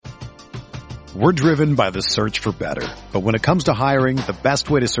We're driven by the search for better. But when it comes to hiring, the best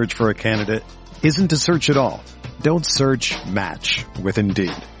way to search for a candidate isn't to search at all. Don't search, match with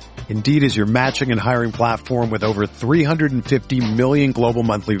Indeed. Indeed is your matching and hiring platform with over 350 million global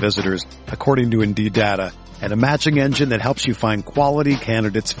monthly visitors, according to Indeed data, and a matching engine that helps you find quality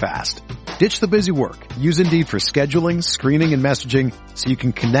candidates fast. Ditch the busy work. Use Indeed for scheduling, screening, and messaging so you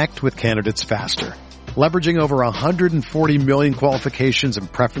can connect with candidates faster. Leveraging over 140 million qualifications and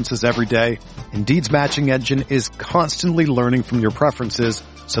preferences every day, Indeed's matching engine is constantly learning from your preferences,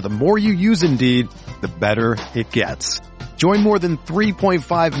 so the more you use Indeed, the better it gets. Join more than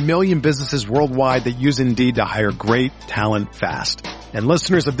 3.5 million businesses worldwide that use Indeed to hire great talent fast. And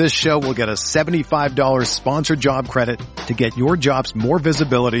listeners of this show will get a $75 sponsored job credit to get your jobs more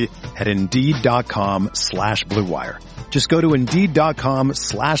visibility at Indeed.com/Blue Wire. Just go to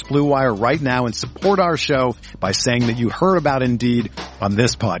Indeed.com/Blue Wire right now and support our show by saying that you heard about Indeed on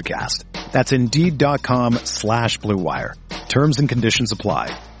this podcast. That's Indeed.com/Blue Wire. Terms and conditions apply.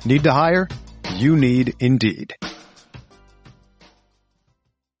 Need to hire? You need Indeed.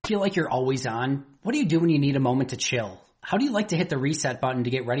 Feel like you're always on? What do you do when you need a moment to chill? How do you like to hit the reset button to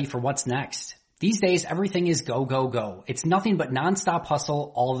get ready for what's next? These days, everything is go, go, go. It's nothing but nonstop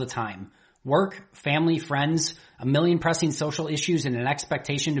hustle all the time. Work, family, friends, a million pressing social issues, and an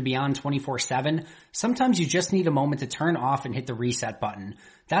expectation to be on 24/7. Sometimes you just need a moment to turn off and hit the reset button.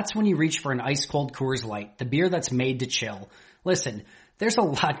 That's when you reach for an ice-cold Coors Light, the beer that's made to chill. Listen, there's a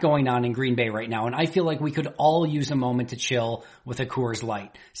lot going on in Green Bay right now, and I feel like we could all use a moment to chill with a Coors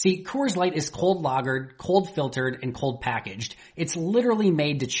Light. See, Coors Light is cold lagered, cold filtered, and cold packaged. It's literally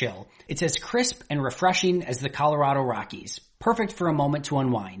made to chill. It's as crisp and refreshing as the Colorado Rockies. Perfect for a moment to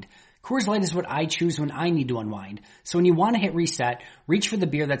unwind. Coors Light is what I choose when I need to unwind. So when you want to hit reset, reach for the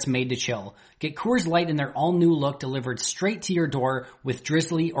beer that's made to chill. Get Coors Light in their all-new look delivered straight to your door with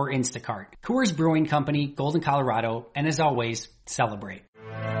Drizzly or Instacart. Coors Brewing Company, Golden, Colorado, and as always, celebrate.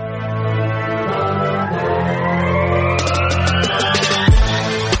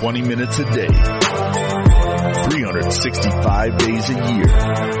 "20 minutes a day, 365 days a year.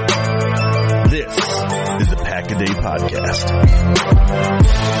 This is the Pack-A-Day Podcast.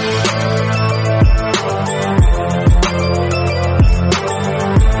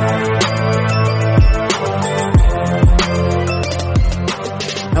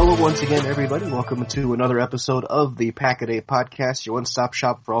 Hello once again, everybody. Welcome to another episode of the Pack-A-Day Podcast, your one-stop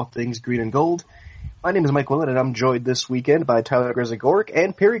shop for all things green and gold. My name is Mike Willett, and I'm joined this weekend by Tyler Grzegorek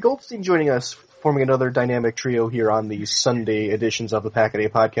and Perry Goldstein joining us, forming another dynamic trio here on the Sunday editions of the Pack-A-Day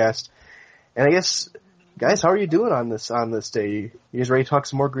Podcast. And I guess, guys, how are you doing on this day? You guys ready to talk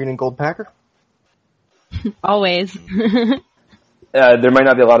some more green and gold Packer? Always. There might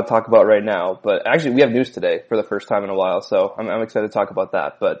not be a lot to talk about right now, but actually we have news today for the first time in a while, so I'm excited to talk about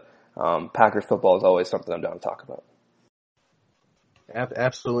that. But Packers football is always something I'm down to talk about.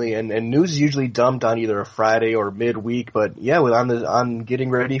 Absolutely, and news is usually dumped on either a Friday or midweek, but yeah, on getting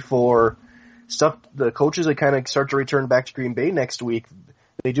ready for stuff, the coaches that kind of start to return back to Green Bay next week.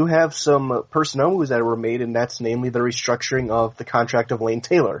 They do have some personnel moves that were made, and that's namely the restructuring of the contract of Lane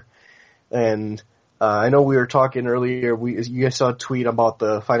Taylor. And I know we were talking earlier, you guys saw a tweet about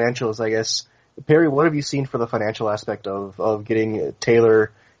the financials, I guess. Perry, what have you seen for the financial aspect of getting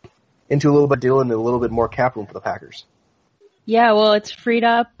Taylor into a little bit deal and a little bit more cap room for the Packers? Yeah, well, it's freed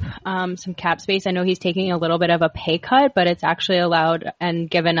up some cap space. I know he's taking a little bit of a pay cut, but it's actually allowed and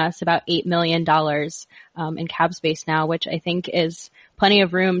given us about $8 million in cap space now, which I think is plenty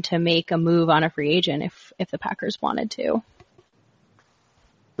of room to make a move on a free agent if the Packers wanted to.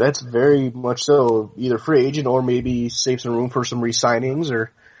 That's very much so, either free agent or maybe save some room for some re-signings. And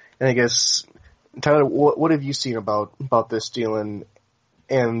I guess, Tyler, what have you seen about this deal and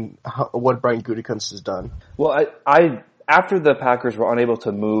what Brian Gutekunst has done? Well, I after the Packers were unable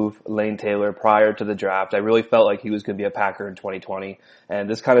to move Lane Taylor prior to the draft, I really felt like he was going to be a Packer in 2020, and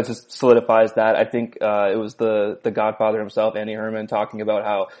this kind of just solidifies that. I think it was the Godfather himself, Andy Herman, talking about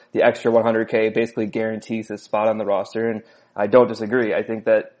how the extra $100K basically guarantees his spot on the roster, and I don't disagree. I think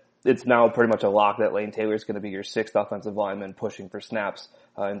that it's now pretty much a lock that Lane Taylor is going to be your sixth offensive lineman pushing for snaps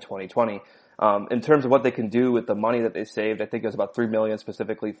in 2020. In terms of what they can do with the money that they saved, I think it was about $3 million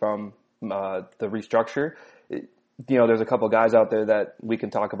specifically from the restructure. There's a couple guys out there that we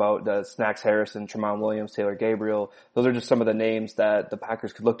can talk about, Snacks Harrison, Tramon Williams, Taylor Gabriel. Those are just some of the names that the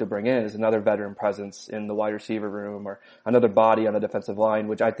Packers could look to bring in as another veteran presence in the wide receiver room or another body on the defensive line,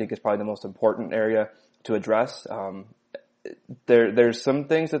 which I think is probably the most important area to address. There's some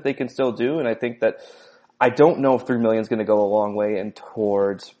things that they can still do, and I think that I don't know if $3 million is going to go a long way in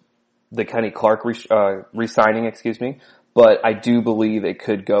towards the Kenny Clark re-signing, but I do believe it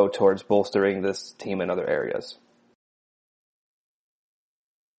could go towards bolstering this team in other areas.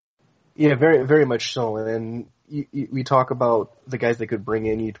 Yeah, very, very much so. And we talk about the guys they could bring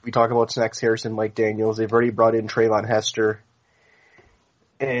in. We talk about Snacks Harrison, Mike Daniels. They've already brought in Trayvon Hester.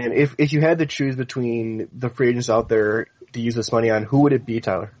 And if you had to choose between the free agents out there to use this money on, who would it be,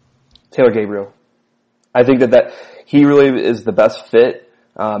 Tyler? Taylor Gabriel. I think that he really is the best fit,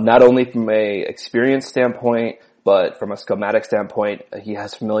 not only from a experience standpoint, but from a schematic standpoint. He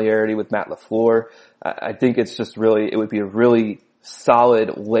has familiarity with Matt LaFleur. I think it's just it would be a really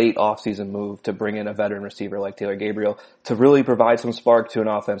solid late offseason move to bring in a veteran receiver like Taylor Gabriel to really provide some spark to an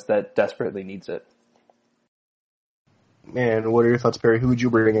offense that desperately needs it. And what are your thoughts, Perry? Who would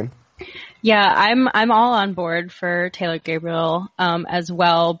you bring in? Yeah, I'm all on board for Taylor Gabriel as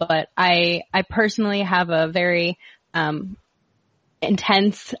well, but I personally have a very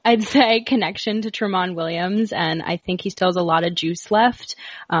intense, I'd say, connection to Tramon Williams, and I think he still has a lot of juice left.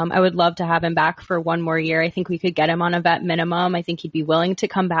 I would love to have him back for one more year. I think we could get him on a vet minimum. I think he'd be willing to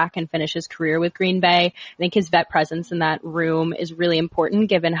come back and finish his career with Green Bay. I think his vet presence in that room is really important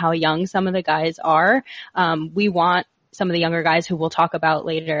given how young some of the guys are. We want some of the younger guys who we'll talk about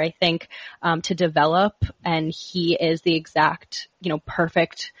later, I think, to develop, and he is the exact,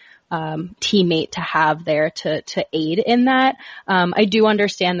 perfect teammate to have there to aid in that. I do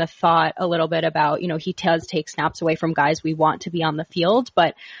understand the thought a little bit about, he does take snaps away from guys we want to be on the field,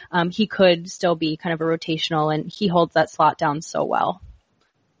 but he could still be kind of a rotational, and he holds that slot down so well.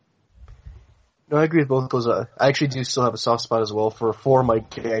 No, I agree with both those. I actually do still have a soft spot as well for Mike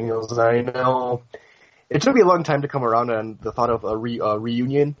Daniels. I know it took me a long time to come around on the thought of a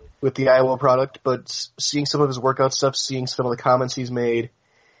reunion with the Iowa product, but seeing some of his workout stuff, seeing some of the comments he's made,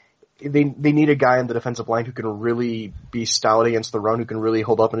 they need a guy on the defensive line who can really be stout against the run, who can really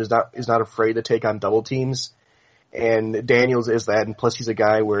hold up and is not afraid to take on double teams. And Daniels is that, and plus he's a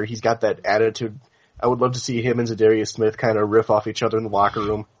guy where he's got that attitude. I would love to see him and Zadarius Smith kind of riff off each other in the locker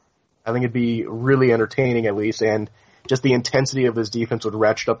room. I think it'd be really entertaining at least, and just the intensity of this defense would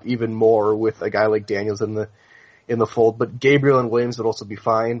ratchet up even more with a guy like Daniels in the fold. But Gabriel and Williams would also be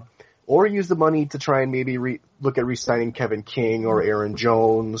fine. Or use the money to try and maybe look at re-signing Kevin King or Aaron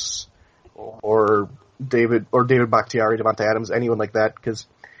Jones or David Bakhtiari, Devontae Adams, anyone like that, because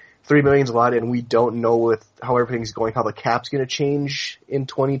 $3 million is a lot, and we don't know with how everything's going, how the cap's going to change in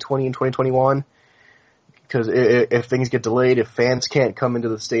 2020 and 2021. Because if things get delayed, if fans can't come into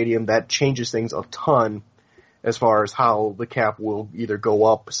the stadium, that changes things a ton as far as how the cap will either go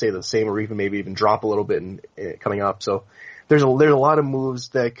up, stay the same, or maybe even drop a little bit coming up. So there's a lot of moves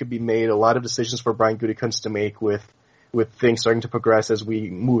that could be made, a lot of decisions for Brian Gutekunst to make with things starting to progress as we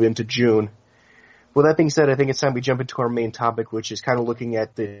move into June. With that being said, I think it's time we jump into our main topic, which is kind of looking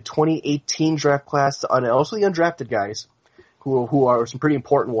at the 2018 draft class and also the undrafted guys, who are some pretty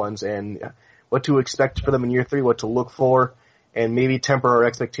important ones, and what to expect for them in year 3, what to look for, and maybe temper our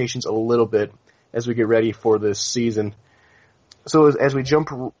expectations a little bit as we get ready for this season. So as we jump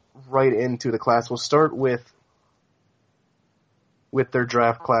right into the class, we'll start with their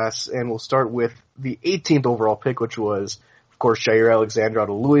draft class, and we'll start with the 18th overall pick, which was, of course, Jair Alexander out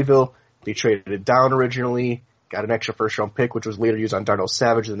of Louisville. They traded it down originally, got an extra first-round pick, which was later used on Darnell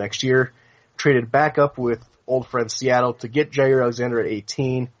Savage the next year, traded back up with old friend Seattle to get Jair Alexander at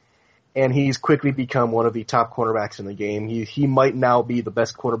 18, and he's quickly become one of the top cornerbacks in the game. He might now be the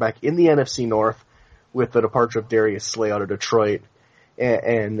best quarterback in the NFC North with the departure of Darius Slay out of Detroit.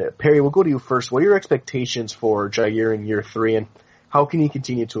 And Perry, we'll go to you first. What are your expectations for Jair in year 3, and how can he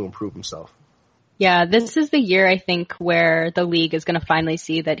continue to improve himself? Yeah, this is the year, I think, where the league is going to finally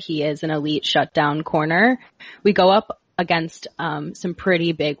see that he is an elite shutdown corner. We go up against some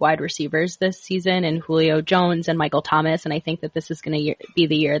pretty big wide receivers this season in Julio Jones and Michael Thomas, and I think that this is going to be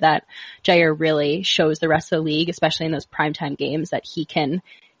the year that Jair really shows the rest of the league, especially in those primetime games, that he can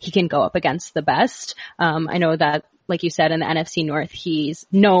go up against the best. I know that, like you said, in the NFC North, he's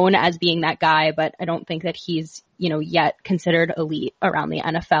known as being that guy, but I don't think that he's, yet considered elite around the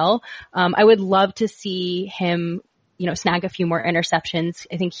NFL. I would love to see him, snag a few more interceptions.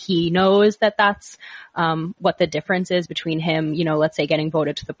 I think he knows that that's what the difference is between him, let's say getting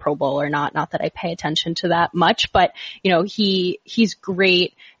voted to the Pro Bowl or not. Not that I pay attention to that much, but, he's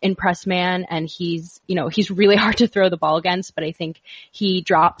great in press man, and he's really hard to throw the ball against, but I think he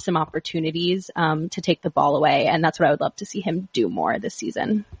drops some opportunities to take the ball away, and that's what I would love to see him do more this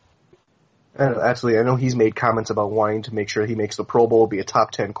season. Absolutely. I know he's made comments about wanting to make sure he makes the Pro Bowl, be a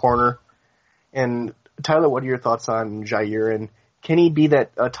top 10 corner. And Tyler, what are your thoughts on Jair, and can he be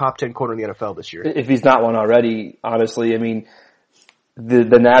that top 10 corner in the NFL this year? If he's not one already, honestly, I mean,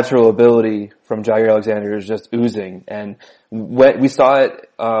 the natural ability from Jair Alexander is just oozing. And we saw it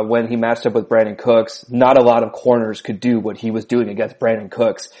when he matched up with Brandon Cooks. Not a lot of corners could do what he was doing against Brandon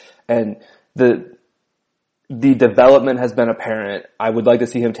Cooks. And the development has been apparent. I would like to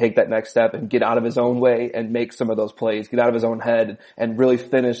see him take that next step and get out of his own way and make some of those plays, get out of his own head and really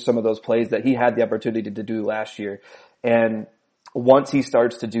finish some of those plays that he had the opportunity to do last year. And once he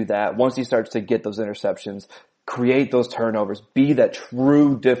starts to do that, once he starts to get those interceptions, create those turnovers, be that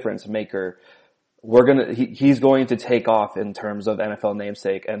true difference maker, he's going to take off in terms of NFL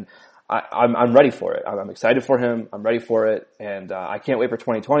namesake. And I'm ready for it. I'm excited for him. I'm ready for it. And I can't wait for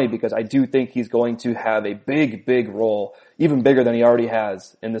 2020 because I do think he's going to have a big, big role, even bigger than he already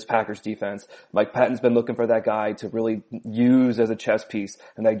has in this Packers defense. Mike Pettine's been looking for that guy to really use as a chess piece.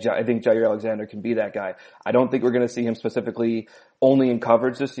 And I think Jair Alexander can be that guy. I don't think we're going to see him specifically only in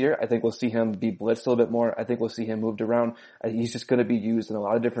coverage this year. I think we'll see him be blitzed a little bit more. I think we'll see him moved around. He's just going to be used in a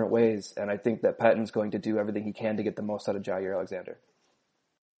lot of different ways. And I think that Pettine's going to do everything he can to get the most out of Jair Alexander.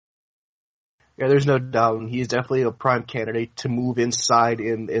 Yeah, there's no doubt. He's definitely a prime candidate to move inside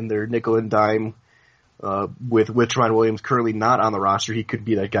in their nickel and dime. With Tramon Williams currently not on the roster, he could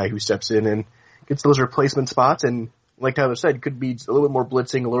be that guy who steps in and gets those replacement spots. And like Tyler said, could be a little bit more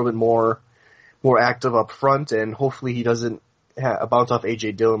blitzing, a little bit more active up front, and hopefully he doesn't bounce off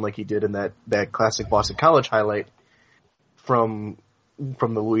A.J. Dillon like he did in that classic Boston College highlight from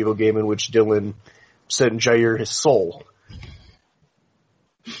the Louisville game in which Dillon sent Jair his soul.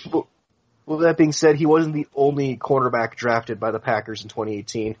 Well, that being said, he wasn't the only cornerback drafted by the Packers in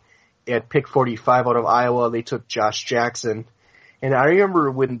 2018. At pick 45 out of Iowa, they took Josh Jackson. And I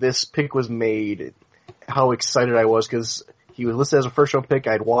remember when this pick was made, how excited I was because he was listed as a first-round pick.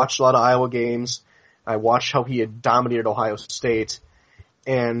 I'd watched a lot of Iowa games. I watched how he had dominated Ohio State.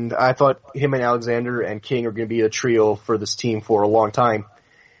 And I thought him and Alexander and King are going to be a trio for this team for a long time.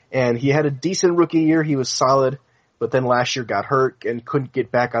 And he had a decent rookie year. He was solid. But then last year got hurt and couldn't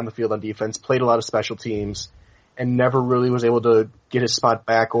get back on the field on defense, played a lot of special teams, and never really was able to get his spot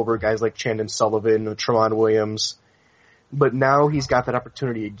back over guys like Chandon Sullivan or Tramon Williams. But now he's got that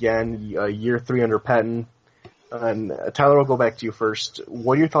opportunity again, year 3 under Pettine. And Tyler, I'll go back to you first.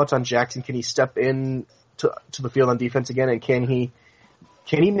 What are your thoughts on Jackson? Can he step in to the field on defense again, and can he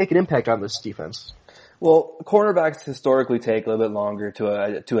make an impact on this defense? Well, cornerbacks historically take a little bit longer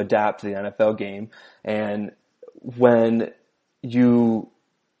to adapt to the NFL game, and when you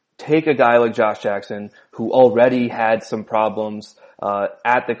take a guy like Josh Jackson, who already had some problems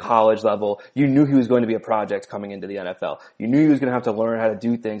at the college level, you knew he was going to be a project coming into the NFL. You knew he was going to have to learn how to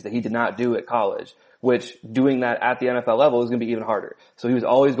do things that he did not do at college, which doing that at the NFL level is going to be even harder. So he was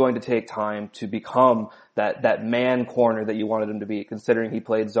always going to take time to become that man corner that you wanted him to be, considering he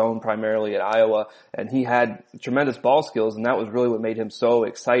played zone primarily at Iowa, and he had tremendous ball skills, and that was really what made him so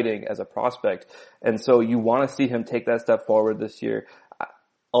exciting as a prospect. And so you want to see him take that step forward this year.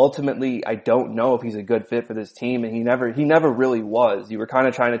 Ultimately, I don't know if he's a good fit for this team, and he never really was. You were kind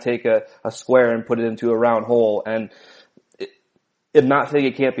of trying to take a square and put it into a round hole, and I'm not saying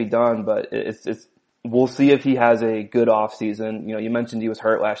it can't be done, but we'll see if he has a good off season. You know, you mentioned he was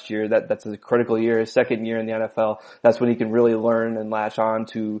hurt last year. That's a critical year, his second year in the NFL. That's when he can really learn and latch on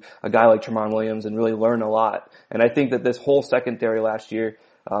to a guy like Tramon Williams and really learn a lot. And I think that this whole secondary last year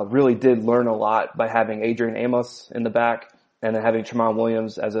really did learn a lot by having Adrian Amos in the back and then having Tramon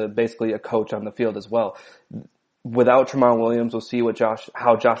Williams as basically a coach on the field as well. Without Tramon Williams, we'll see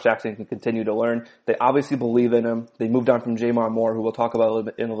how Josh Jackson can continue to learn. They obviously believe in him. They moved on from J'Mon Moore, who we'll talk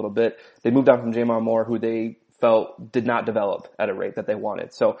about in a little bit. They moved on from J'Mon Moore, who they felt did not develop at a rate that they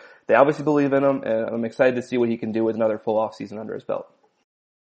wanted. So they obviously believe in him, and I'm excited to see what he can do with another full offseason under his belt.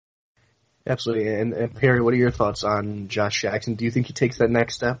 Absolutely. And Perry, what are your thoughts on Josh Jackson? Do you think he takes that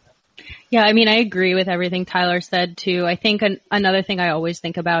next step? Yeah, I mean, I agree with everything Tyler said, too. I think another thing I always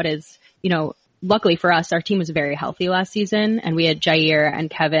think about is, luckily for us, our team was very healthy last season, and we had Jair and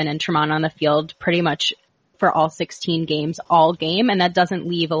Kevin and Tramon on the field pretty much for all 16 games, all game, and that doesn't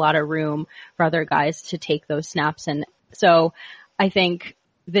leave a lot of room for other guys to take those snaps. And so I think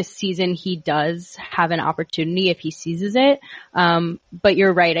this season he does have an opportunity if he seizes it. But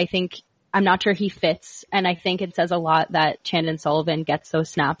you're right. I'm not sure he fits, and I think it says a lot that Chandon Sullivan gets those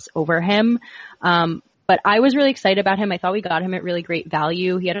snaps over him. But I was really excited about him. I thought we got him at really great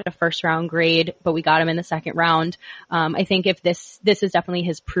value. He had a first-round grade, but we got him in the second round. I think if this is definitely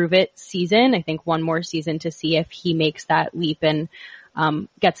his prove-it season. I think one more season to see if he makes that leap and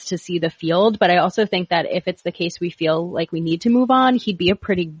gets to see the field. But I also think that if it's the case we feel like we need to move on, he'd be a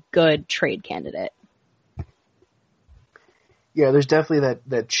pretty good trade candidate. Yeah, there's definitely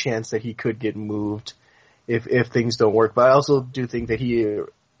that chance that he could get moved. if things don't work. But I also do think that he,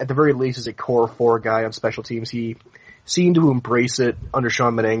 at the very least, is a core 4 guy on special teams. He seemed to embrace it under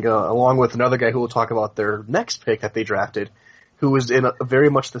Sean Menenga, along with another guy who we'll talk about, their next pick that they drafted, who was in very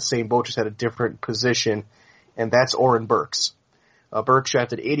much the same boat, just had a different position, and that's Oren Burks. Burks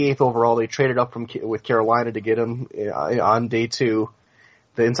drafted 88th overall. They traded up with Carolina to get him on day 2,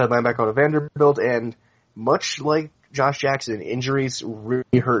 the inside linebacker out of Vanderbilt, and much like Josh Jackson, injuries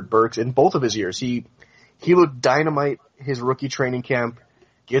really hurt Burks in both of his years. He looked dynamite his rookie training camp,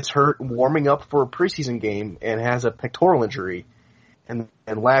 gets hurt warming up for a preseason game, and has a pectoral injury. And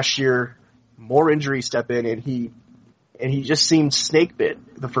last year, more injuries step in, and he just seemed snake bit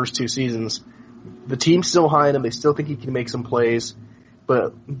the first 2 seasons. The team's still high on him. They still think he can make some plays.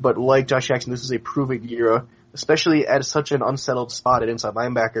 But like Josh Jackson, this is a prove-it year, especially at such an unsettled spot at inside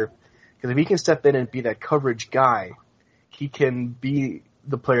linebacker. Because if he can step in and be that coverage guy, he can be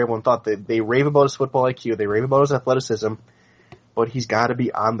the player everyone thought. That they rave about his football IQ, they rave about his athleticism, but he's got to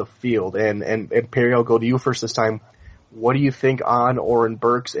be on the field. And Perry, I'll go to you first this time. What do you think on Oren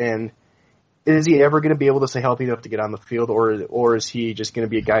Burks, and is he ever going to be able to stay healthy enough to get on the field, or is he just going to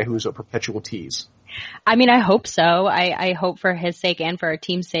be a guy who's a perpetual tease? I mean, I hope so. I hope for his sake and for our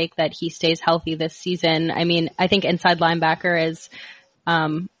team's sake that he stays healthy this season. I mean, I think inside linebacker is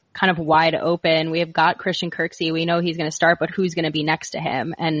kind of wide open. We have got Christian Kirksey. We know he's going to start, but who's going to be next to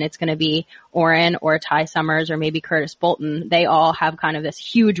him? And it's going to be Oren or Ty Summers or maybe Curtis Bolton. They all have kind of this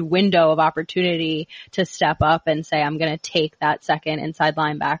huge window of opportunity to step up and say, I'm going to take that second inside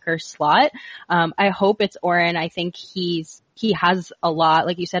linebacker slot. I hope it's Oren. I think he has a lot.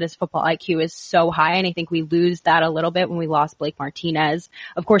 Like you said, his football IQ is so high, and I think we lose that a little bit when we lost Blake Martinez.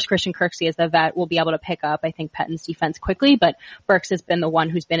 Of course, Christian Kirksey as the vet will be able to pick up, I think, Pettin's defense quickly, but Burks has been the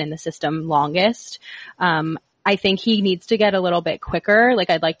one who's been in the system longest. I think he needs to get a little bit quicker.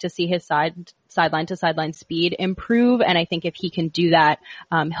 Like, I'd like to see his sideline to sideline speed improve, and I think if he can do that,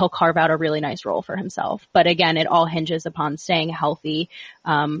 he'll carve out a really nice role for himself. But again, it all hinges upon staying healthy,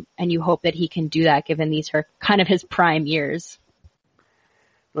 and you hope that he can do that given these are kind of his prime years.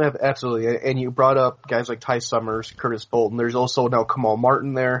 Yeah, absolutely. And you brought up guys like Ty Summers, Curtis Bolton. There's also now Kamal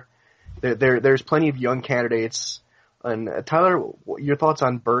Martin there. There's plenty of young candidates. And Tyler, your thoughts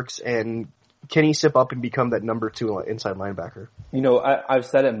on Burks, and can he step up and become that number 2 inside linebacker? You know, I've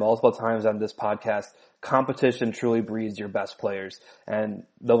said it multiple times on this podcast. Competition truly breeds your best players. And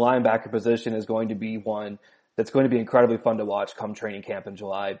the linebacker position is going to be one that's going to be incredibly fun to watch come training camp in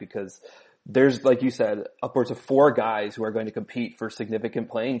July, because there's, like you said, upwards of 4 guys who are going to compete for significant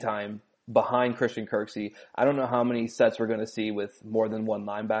playing time behind Christian Kirksey. I don't know how many sets we're going to see with more than one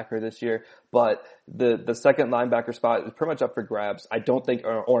linebacker this year, but the second linebacker spot is pretty much up for grabs. I don't think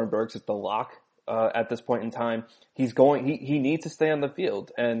Oren Burks is the lock at this point in time. He needs to stay on the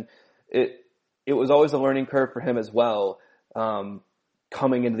field, and it was always a learning curve for him as well,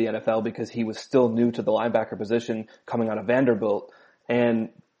 coming into the NFL, because he was still new to the linebacker position coming out of Vanderbilt. And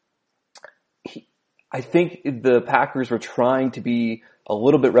I think the Packers were trying to be a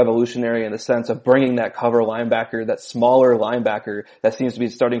little bit revolutionary in the sense of bringing that cover linebacker, that smaller linebacker that seems to be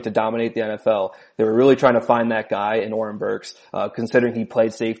starting to dominate the NFL. They were really trying to find that guy in Oren Burks, considering he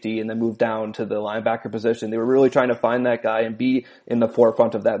played safety and then moved down to the linebacker position. They were really trying to find that guy and be in the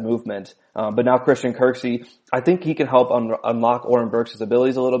forefront of that movement. But now Christian Kirksey, I think he can help unlock Oren Burks'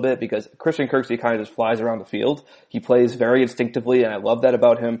 abilities a little bit, because Christian Kirksey kind of just flies around the field. He plays very instinctively, and I love that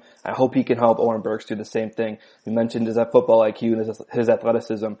about him. I hope he can help Oren Burks do the same thing. You mentioned his football IQ and his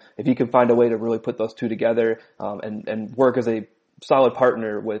athleticism. If he can find a way to really put those two together, and work as a solid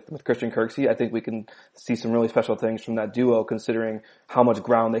partner with Christian Kirksey, I think we can see some really special things from that duo, considering how much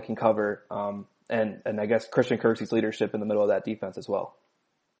ground they can cover, and I guess Christian Kirksey's leadership in the middle of that defense as well.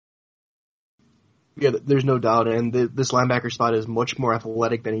 Yeah, there's no doubt, and this linebacker spot is much more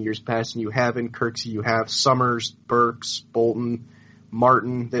athletic than in years past, and you have in Kirksey, you have Summers, Burks, Bolton,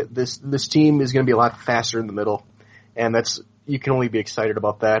 Martin. This team is going to be a lot faster in the middle, and you can only be excited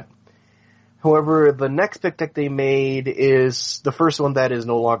about that. However, the next pick that they made is the first one that is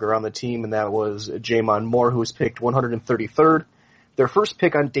no longer on the team, and that was J'Mon Moore, who was picked 133rd. Their first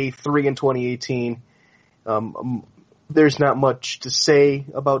pick on day 3 in 2018. There's not much to say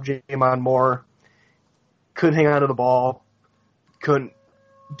about J'Mon Moore. Couldn't hang on to the ball, couldn't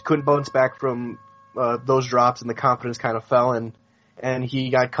bounce back from those drops, and the confidence kind of fell, and he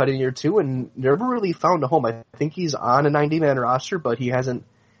got cut in year 2 and never really found a home. I think he's on a 90-man roster, but he hasn't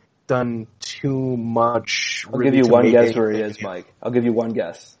done too much. I'll give you one guess where he is, Mike. I'll give you one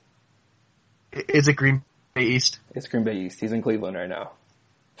guess. Is it Green Bay East? It's Green Bay East. He's in Cleveland right now.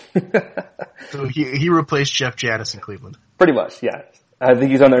 So he replaced Jeff Janis in Cleveland. Pretty much, yeah. I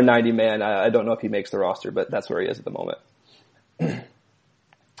think he's on their 90 man. I don't know if he makes the roster, but that's where he is at the moment.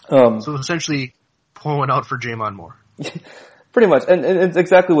 So essentially, pulling out for J'Mon Moore. Pretty much, and it's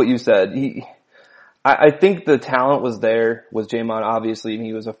exactly what you said. I think the talent was there with J'Mon, obviously, and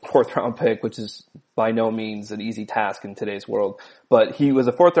he was a 4th round pick, which is by no means an easy task in today's world. But he was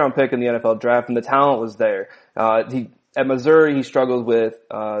a 4th round pick in the NFL draft, and the talent was there. At Missouri, he struggled with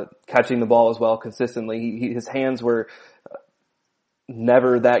catching the ball as well consistently. His hands were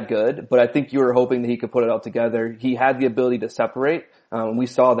never that good, but I think you were hoping that he could put it all together. He had the ability to separate. We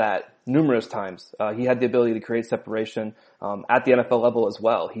saw that numerous times. He had the ability to create separation at the NFL level as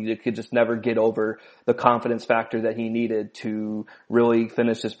well. He could just never get over the confidence factor that he needed to really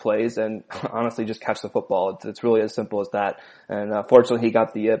finish his plays and honestly just catch the football. It's really as simple as that. And fortunately, he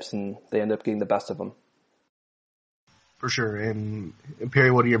got the yips, and they ended up getting the best of him. For sure. And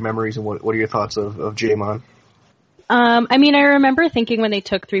Perry, what are your memories and what are your thoughts of J'Mon? I mean, I remember thinking when they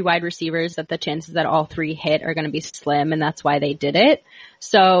took 3 wide receivers that the chances that all 3 hit are going to be slim, and that's why they did it.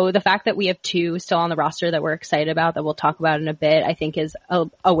 So the fact that we have 2 still on the roster that we're excited about, that we'll talk about in a bit, I think is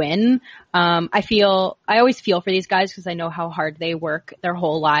a win. I always feel for these guys because I know how hard they work their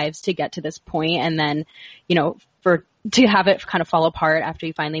whole lives to get to this point, and then, to have it kind of fall apart after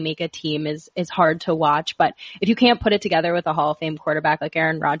you finally make a team is hard to watch. But if you can't put it together with a Hall of Fame quarterback like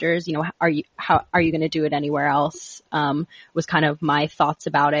Aaron Rodgers, are you going to do it anywhere else? Was kind of my thoughts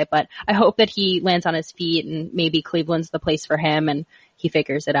about it. But I hope that he lands on his feet and maybe Cleveland's the place for him and he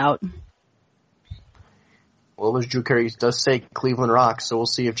figures it out. Well, as Drew Carey does say, Cleveland rocks. So we'll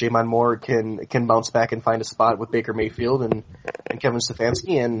see if J'Mon Moore can bounce back and find a spot with Baker Mayfield and Kevin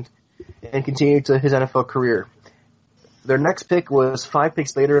Stefanski and continue to his NFL career. Their next pick was 5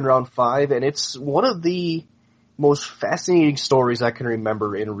 picks later in round 5, and it's one of the most fascinating stories I can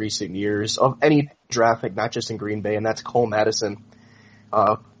remember in recent years of any draft pick, not just in Green Bay, and that's Cole Madison,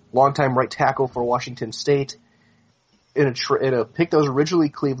 longtime right tackle for Washington State. In a pick that was originally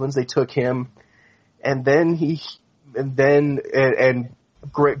Cleveland's, they took him, and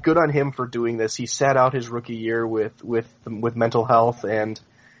great, good on him for doing this. He sat out his rookie year with mental health and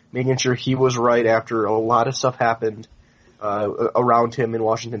making sure he was right after a lot of stuff happened around him in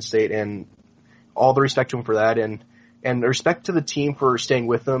Washington State, and all the respect to him for that, and respect to the team for staying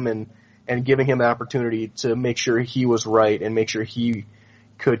with him and giving him the opportunity to make sure he was right and make sure he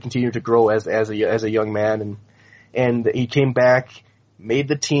could continue to grow as a young man. And he came back, made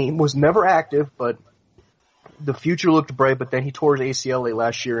the team, was never active, but the future looked bright. But then he tore his ACL late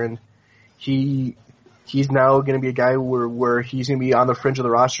last year, and he's now going to be a guy where he's going to be on the fringe of the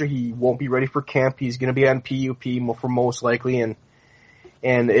roster. He won't be ready for camp. He's going to be on PUP for most likely, and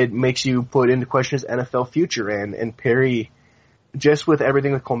it makes you put into question his NFL future. And Perry, just with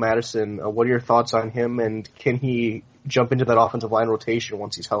everything with Cole Madison, what are your thoughts on him, and can he jump into that offensive line rotation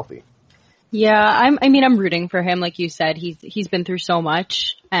once he's healthy? Yeah, I'm rooting for him. Like you said, he's been through so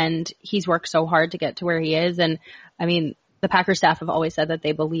much, and he's worked so hard to get to where he is. And I mean, the Packers staff have always said that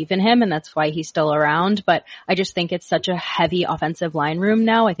they believe in him, and that's why he's still around. But I just think it's such a heavy offensive line room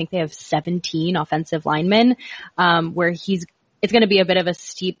now. I think they have 17 offensive linemen, where it's going to be a bit of a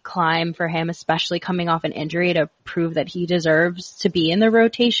steep climb for him, especially coming off an injury, to prove that he deserves to be in the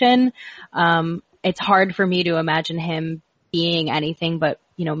rotation. It's hard for me to imagine him being anything but,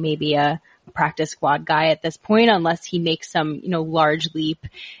 maybe a practice squad guy at this point, unless he makes some, large leap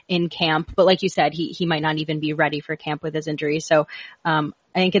in camp. But like you said, he might not even be ready for camp with his injury. So, I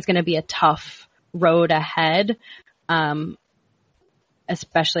think it's going to be a tough road ahead.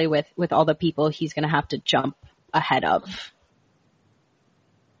 Especially with all the people he's going to have to jump ahead of.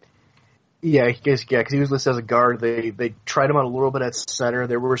 Yeah, because he was listed as a guard. They tried him out a little bit at center.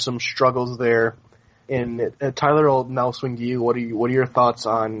 There were some struggles there. And Tyler, I'll now swing to you. What are your thoughts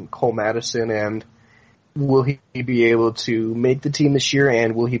on Cole Madison, and will he be able to make the team this year,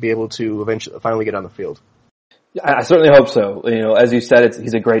 and will he be able to finally get on the field? I certainly hope so. As you said,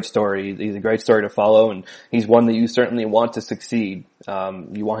 he's a great story. He's a great story to follow, and he's one that you certainly want to succeed.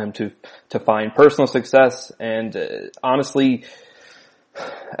 You want him to find personal success, and honestly,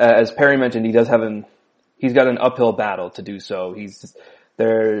 as Perry mentioned, he's got an uphill battle to do so.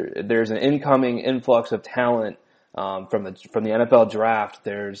 There's an incoming influx of talent from the NFL draft.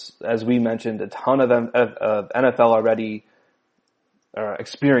 There's, as we mentioned, a ton of NFL already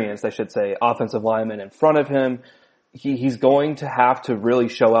experienced, I should say, offensive linemen in front of him. He's going to have to really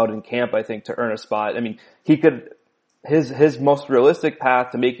show out in camp, I think, to earn a spot. I mean, his most realistic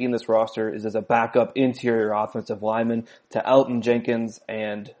path to making this roster is as a backup interior offensive lineman to Elgton Jenkins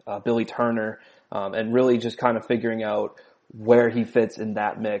and Billy Turner, and really just kind of figuring out where he fits in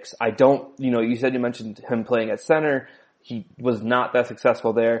that mix. You mentioned him playing at center. He was not that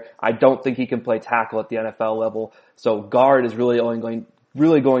successful there. I don't think he can play tackle at the NFL level. So guard is really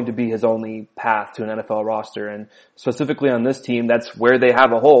going to be his only path to an NFL roster. And specifically on this team, that's where they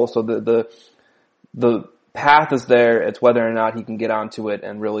have a hole. So the path is there. It's whether or not he can get onto it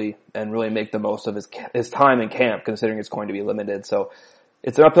and really make the most of his time in camp, considering it's going to be limited. So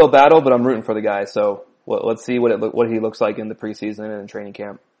it's an uphill battle, but I'm rooting for the guy. So let's see what he looks like in the preseason and in training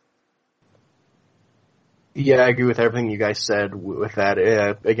camp. Yeah, I agree with everything you guys said with that.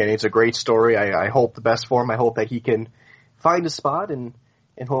 Again, it's a great story. I hope the best for him. I hope that he can find a spot and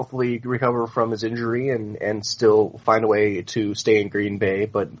hopefully recover from his injury and still find a way to stay in Green Bay.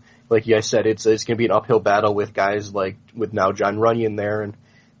 But like you guys said, it's going to be an uphill battle with guys like with now John Runyan there and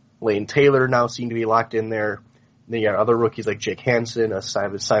Lane Taylor now seem to be locked in there. Then you got other rookies like Jake Hansen,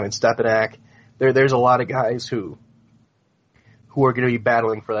 Simon Stepanak. There's a lot of guys who are going to be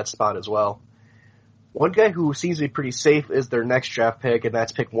battling for that spot as well. One guy who seems to be pretty safe is their next draft pick, and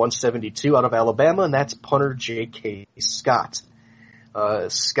that's pick 172 out of Alabama, and that's punter J.K. Scott.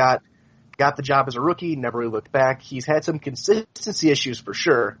 Scott got the job as a rookie, never really looked back. He's had some consistency issues for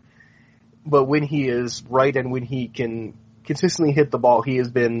sure, but when he is right and when he can consistently hit the ball, he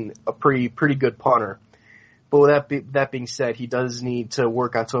has been a pretty good punter. But with that being said, he does need to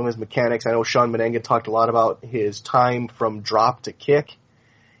work on some of his mechanics. I know Sean Mennenga talked a lot about his time from drop to kick,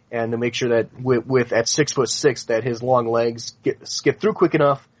 and to make sure that with at 6'6" that his long legs skip through quick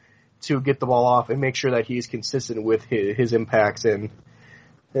enough to get the ball off and make sure that he's consistent with his impacts. And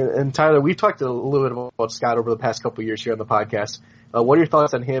Tyler, we've talked a little bit about Scott over the past couple of years here on the podcast. What are your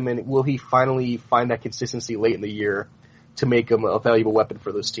thoughts on him, and will he finally find that consistency late in the year to make him a valuable weapon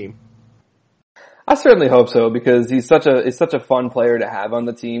for this team? I certainly hope so, because he's such a fun player to have on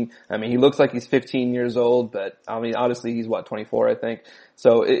the team. I mean, he looks like he's 15 years old, but I mean, honestly, he's 24, I think.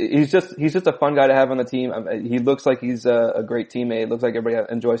 So he's just a fun guy to have on the team. He looks like he's a great teammate. It looks like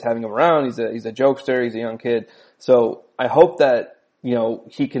everybody enjoys having him around. He's a jokester. He's a young kid. So I hope that,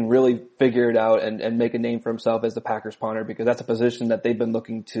 he can really figure it out and make a name for himself as the Packers punter, because that's a position that they've been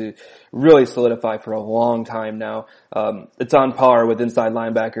looking to really solidify for a long time now. It's on par with inside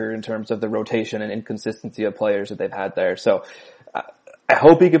linebacker in terms of the rotation and inconsistency of players that they've had there. So I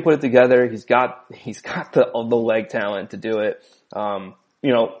hope he can put it together. He's got the leg talent to do it.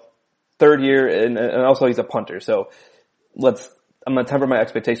 Third year and also he's a punter. So I'm going to temper my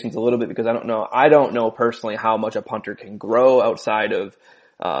expectations a little bit, because I don't know personally how much a punter can grow outside of,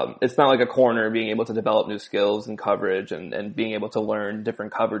 it's not like a corner being able to develop new skills and coverage and being able to learn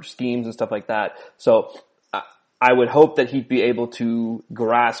different coverage schemes and stuff like that. So I would hope that he'd be able to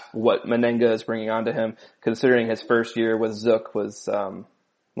grasp what Mennenga is bringing onto him, considering his first year with Zook was,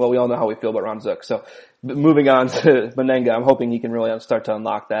 we all know how we feel about Ron Zook. So moving on to Mennenga, I'm hoping he can really start to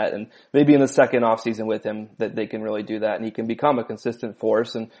unlock that, and maybe in the second offseason with him that they can really do that, and he can become a consistent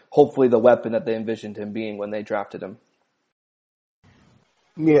force and hopefully the weapon that they envisioned him being when they drafted him.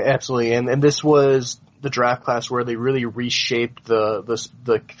 Yeah, absolutely. And this was the draft class where they really reshaped the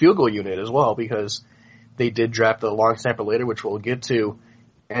field goal unit as well, because they did draft the long snapper later, which we'll get to,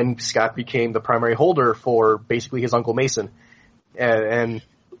 and Scott became the primary holder for basically his Uncle Mason.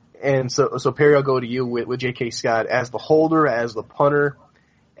 And so Perry, I'll go to you with J.K. Scott as the holder, as the punter,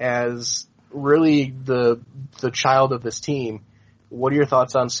 as really the child of this team. What are your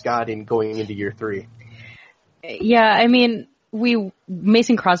thoughts on Scott in going into year 3? Yeah, I mean,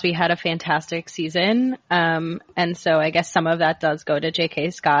 Mason Crosby had a fantastic season, and so I guess some of that does go to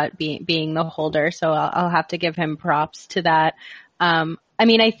J.K. Scott being the holder. So I'll have to give him props to that. I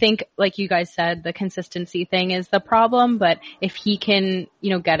mean, I think, like you guys said, the consistency thing is the problem, but if he can,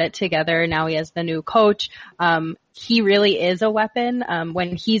 get it together, now he has the new coach, he really is a weapon.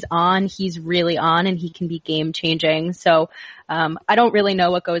 When he's on, he's really on, and he can be game changing. So, I don't really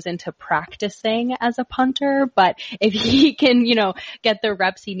know what goes into practicing as a punter, but if he can, get the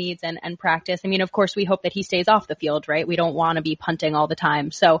reps he needs and practice, I mean, of course we hope that he stays off the field, right? We don't want to be punting all the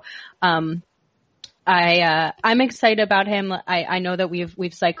time. So, I'm excited about him. I know that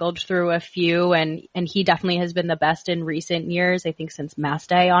we've cycled through a few, and he definitely has been the best in recent years, I think since Mass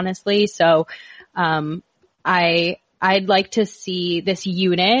Day, honestly. So, I'd like to see this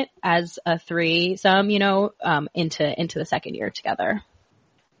unit as a threesome, into the second year together.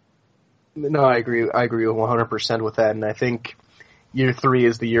 No, I agree 100% with that, and I think year 3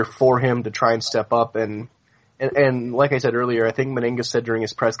 is the year for him to try and step up, and like I said earlier, I think Mennenga said during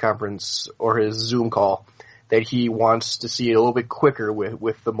his press conference or his Zoom call that he wants to see it a little bit quicker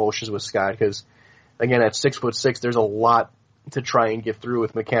with the motions with Scott, because again, at 6'6", there's a lot to try and get through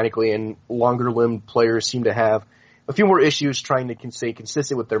with mechanically, and longer limbed players seem to have a few more issues trying to stay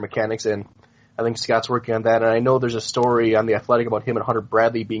consistent with their mechanics. And I think Scott's working on that, and I know there's a story on The Athletic about him and Hunter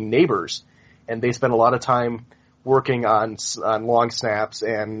Bradley being neighbors, and they spend a lot of time working on long snaps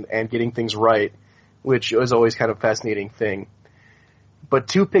and getting things right, which is always kind of a fascinating thing. But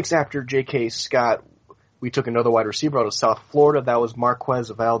 2 picks after J.K. Scott, we took another wide receiver out of South Florida. That was Marquez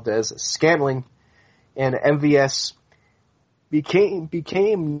Valdes-Scantling, and MVS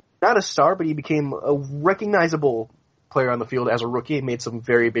became not a star, but he became a recognizable player on the field as a rookie. He made some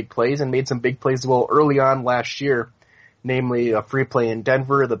very big plays and made some big plays as well early on last year, namely a free play in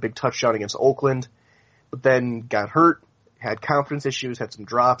Denver, the big touchdown against Oakland, but then got hurt, had confidence issues, had some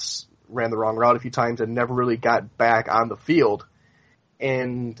drops, ran the wrong route a few times, and never really got back on the field.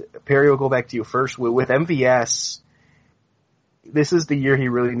 And Perry, will go back to you first. With MVS, this is the year he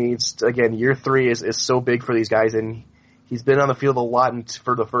really needs to, again, year 3 is so big for these guys, and he's been on the field a lot, and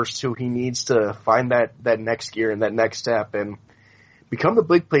for the first 2, he needs to find that next gear and that next step and become the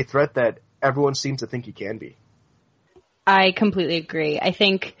big play threat that everyone seems to think he can be. I completely agree. I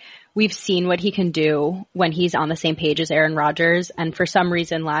think we've seen what he can do when he's on the same page as Aaron Rodgers, and for some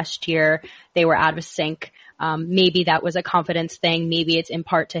reason last year they were out of sync. Maybe that was a confidence thing. Maybe it's in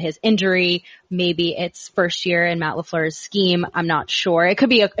part to his injury. Maybe it's first year in Matt LaFleur's scheme. I'm not sure.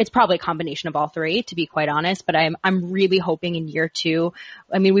 It's probably a combination of all 3, to be quite honest, but I'm really hoping in year 2.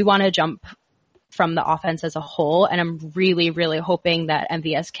 I mean, we want to jump from the offense as a whole, and I'm really, really hoping that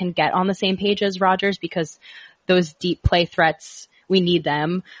MVS can get on the same page as Rodgers, because those deep play threats, we need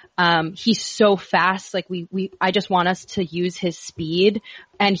them. He's so fast. Like I just want us to use his speed,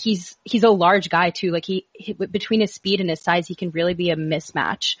 and he's a large guy too. Like he between his speed and his size, he can really be a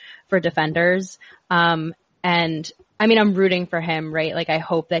mismatch for defenders. And I mean, I'm rooting for him, right? Like I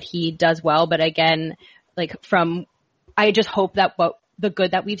hope that he does well, but again, I just hope that the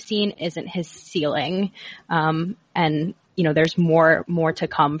good that we've seen isn't his ceiling. And there's more to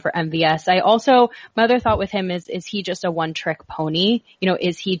come for MVS. My other thought with him is he just a one-trick pony?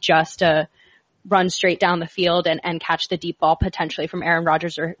 Is he just a run straight down the field and catch the deep ball potentially from Aaron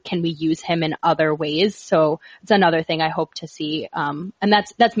Rodgers, or can we use him in other ways? So it's another thing I hope to see. And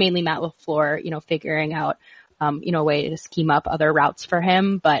that's mainly Matt LaFleur, figuring out, a way to scheme up other routes for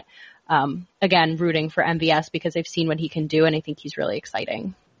him. But, again, rooting for MVS because I've seen what he can do, and I think he's really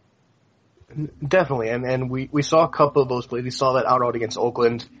exciting. Definitely, and we saw a couple of those plays. We saw that out against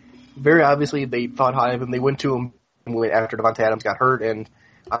Oakland. Very obviously, they thought high of him. They went to him after Davante Adams got hurt, and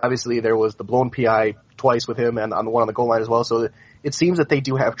obviously there was the blown PI twice with him and on the one on the goal line as well. So it seems that they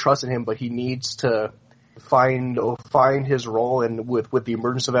do have trust in him, but he needs to find his role. And with the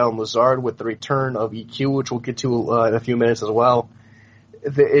emergence of Allen Lazard, with the return of EQ, which we'll get to in a few minutes as well,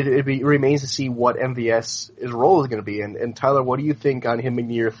 it remains to see what MVS's role is going to be. And Tyler, what do you think on him in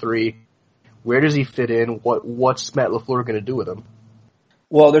year 3? Where does he fit in? What's Matt LaFleur going to do with him?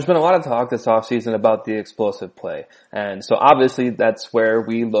 Well, there's been a lot of talk this offseason about the explosive play. And so obviously that's where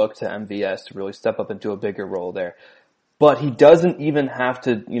we look to MVS to really step up into a bigger role there. But he doesn't even have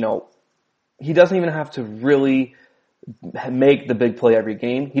to, really make the big play every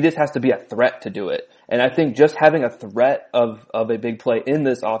game. He just has to be a threat to do it. And I think just having a threat of a big play in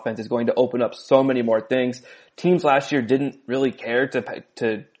this offense is going to open up so many more things. Teams last year didn't really care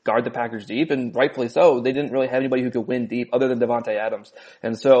to guard the Packers deep, and rightfully so. They didn't really have anybody who could win deep other than Davante Adams.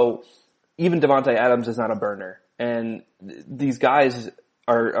 And so even Davante Adams is not a burner. And these guys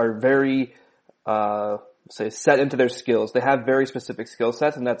are very, set into their skills. They have very specific skill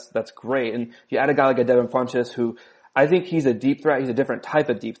sets, and that's great. And you add a guy like a Devin Funchess, who I think he's a deep threat. He's a different type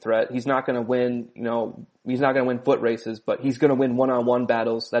of deep threat. He's not going to win, he's not going to win foot races, but he's going to win one-on-one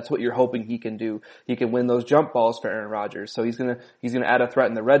battles. That's what you're hoping he can do. He can win those jump balls for Aaron Rodgers. So he's going to add a threat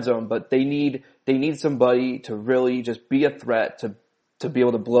in the red zone, but they need somebody to really just be a threat to be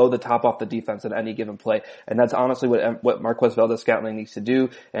able to blow the top off the defense at any given play. And that's honestly what Marquez Valdes-Scantling needs to do.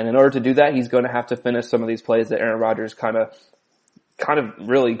 And in order to do that, he's going to have to finish some of these plays that Aaron Rodgers kind of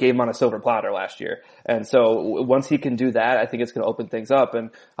really gave him on a silver platter last year. And so once he can do that, I think it's going to open things up. And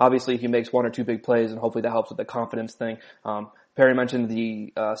obviously he makes 1 or 2 big plays, and hopefully that helps with the confidence thing. Perry mentioned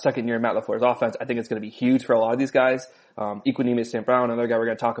the second year Matt LaFleur's offense. I think it's going to be huge for a lot of these guys. Equanimeous St. Brown, another guy we're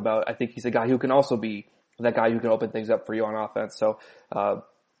going to talk about, I think he's a guy who can also be that guy who can open things up for you on offense. So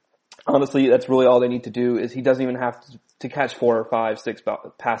honestly, that's really all they need to do. Is he doesn't even have to catch 4 or 5, 6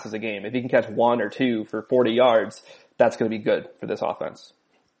 passes a game. If he can catch 1 or 2 for 40 yards, that's going to be good for this offense.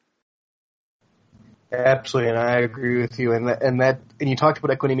 Absolutely, and I agree with you. And you talked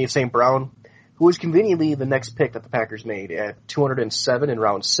about Equanimeous St. Brown, who was conveniently the next pick that the Packers made at 207 in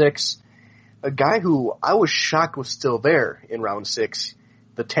round 6. A guy who I was shocked was still there in round 6.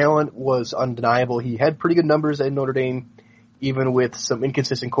 The talent was undeniable. He had pretty good numbers at Notre Dame. even with some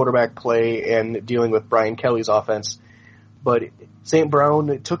inconsistent quarterback play and dealing with Brian Kelly's offense. But St. Brown,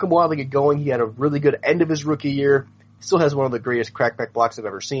 it took him a while to get going. He had a really good end of his rookie year. He still has one of the greatest crackback blocks I've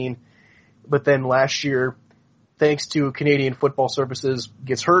ever seen. But then last year, thanks to Canadian Football Services,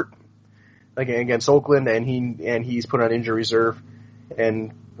 gets hurt again against Oakland, and he's put on injury reserve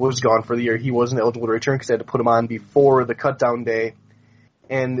and was gone for the year. He wasn't eligible to return because they had to put him on before the cutdown day.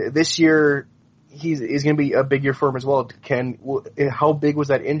 And this year, he's going to be a big year for him as well. How big was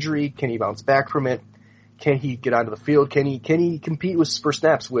that injury? Can he bounce back from it? Can he get onto the field? Can he compete for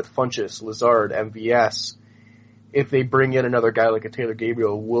snaps with Funchess, Lazard, MVS? If they bring in another guy like a Taylor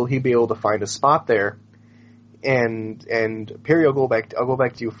Gabriel, will he be able to find a spot there? And Perry, I'll go back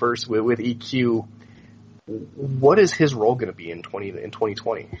to you first with EQ. What is his role going to be in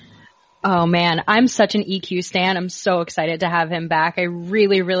 2020? Oh man, I'm such an EQ stan. I'm so excited to have him back. I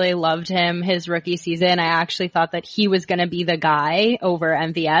really, really loved him his rookie season. I actually thought that he was going to be the guy over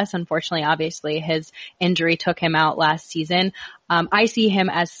MVS. Unfortunately, obviously, his injury took him out last season. I see him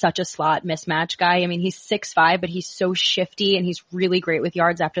as such a slot mismatch guy. I mean, he's 6'5", but he's so shifty and he's really great with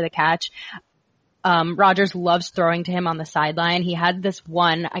yards after the catch. Rodgers loves throwing to him on the sideline. He had this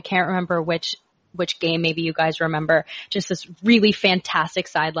one, I can't remember which game, maybe you guys remember, just this really fantastic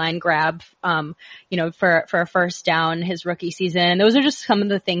sideline grab, for a first down his rookie season. And those are just some of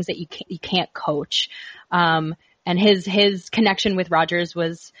the things that you can't coach. And his connection with Rodgers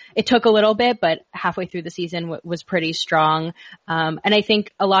it took a little bit, but halfway through the season was pretty strong. And I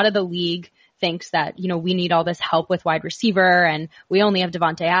think a lot of the league thinks that, we need all this help with wide receiver and we only have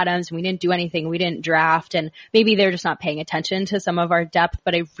Davante Adams and we didn't do anything. We didn't draft, and maybe they're just not paying attention to some of our depth,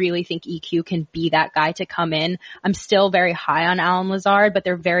 but I really think EQ can be that guy to come in. I'm still very high on Allen Lazard, but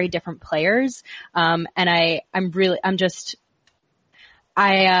they're very different players. And I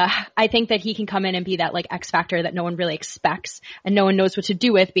think that he can come in and be that like X factor that no one really expects and no one knows what to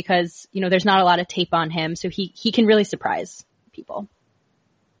do with because, there's not a lot of tape on him. So he can really surprise people.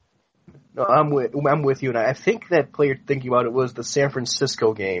 No, I'm with you, and I think that player thinking about it was the San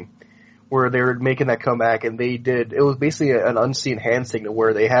Francisco game where they were making that comeback, and it was basically an unseen hand signal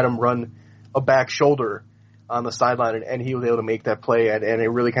where they had him run a back shoulder on the sideline, and he was able to make that play, and it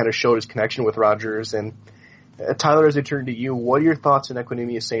really kind of showed his connection with Rodgers. And Tyler, as I turn to you, what are your thoughts on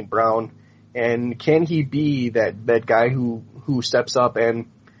Equanimeous St. Brown, and can he be that guy who steps up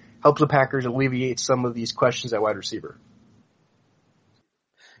and helps the Packers alleviate some of these questions at wide receiver?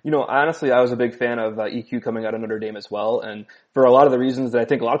 Honestly, I was a big fan of EQ coming out of Notre Dame as well, and for a lot of the reasons that I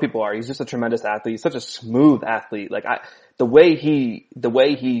think a lot of people are. He's just a tremendous athlete. He's such a smooth athlete. The way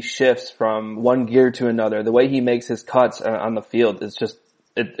he shifts from one gear to another, the way he makes his cuts on the field is just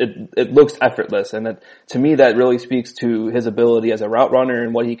it looks effortless, and to me that really speaks to his ability as a route runner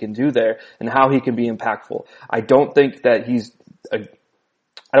and what he can do there and how he can be impactful. I don't think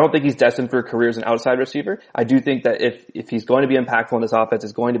he's destined for a career as an outside receiver. I do think that if he's going to be impactful in this offense,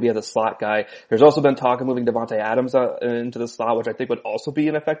 it's going to be as a slot guy. There's also been talk of moving Davante Adams into the slot, which I think would also be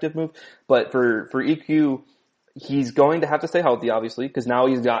an effective move. But for EQ, he's going to have to stay healthy, obviously, because now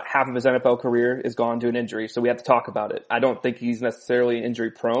he's got half of his NFL career is gone due to an injury, so we have to talk about it. I don't think he's necessarily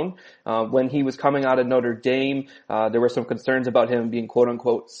injury prone. When he was coming out of Notre Dame, there were some concerns about him being quote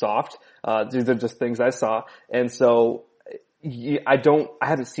unquote soft. These are just things I saw. And so, I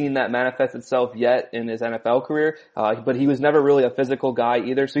haven't seen that manifest itself yet in his NFL career, but he was never really a physical guy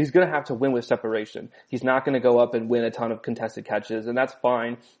either, so he's gonna have to win with separation. He's not gonna go up and win a ton of contested catches, and that's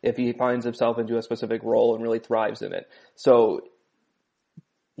fine if he finds himself into a specific role and really thrives in it. So,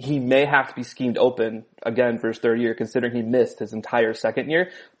 he may have to be schemed open again for his third year, considering he missed his entire second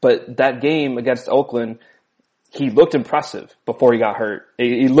year, but that game against Oakland, he looked impressive before he got hurt.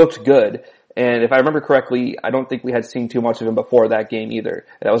 He looked good. And if I remember correctly, I don't think we had seen too much of him before that game either.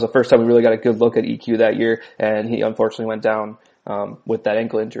 That was the first time we really got a good look at EQ that year, and he unfortunately went down with that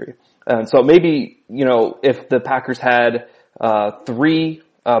ankle injury. And so maybe, if the Packers had 3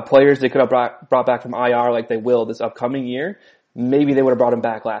 players they could have brought back from IR like they will this upcoming year, maybe they would have brought him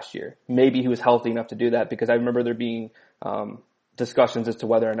back last year. Maybe he was healthy enough to do that, because I remember there being discussions as to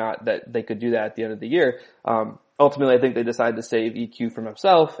whether or not that they could do that at the end of the year. Ultimately, I think they decided to save EQ from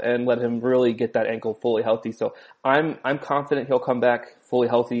himself and let him really get that ankle fully healthy. So I'm confident he'll come back fully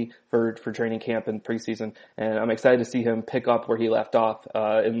healthy for training camp and preseason, and I'm excited to see him pick up where he left off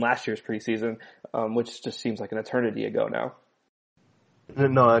in last year's preseason, which just seems like an eternity ago now.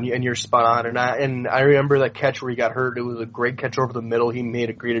 No, and you're spot on. And I remember that catch where he got hurt. It was a great catch over the middle. He made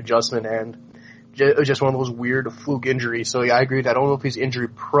a great adjustment, and it was just one of those weird fluke injuries. So yeah, I agree. I don't know if he's injury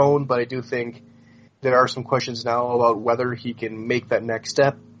prone, but I do think there are some questions now about whether he can make that next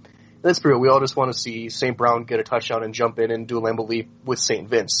step. Let's be real, we all just want to see St. Brown get a touchdown and jump in and do a Lambeau Leap with St.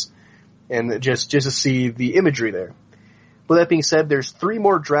 Vince. And just to see the imagery there. With that being said, there's 3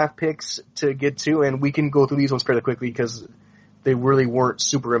 more draft picks to get to, and we can go through these ones fairly quickly because they really weren't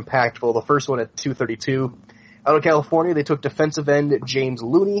super impactful. The first one at 232. Out of California, they took defensive end James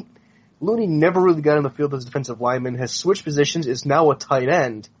Looney. Looney never really got on the field as a defensive lineman, has switched positions, is now a tight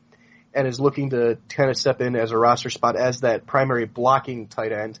end, and is looking to kind of step in as a roster spot as that primary blocking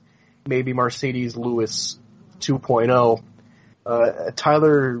tight end. Maybe Mercedes Lewis 2.0.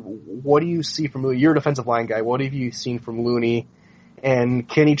 Tyler, what do you see from Looney? You're a defensive line guy. What have you seen from Looney? And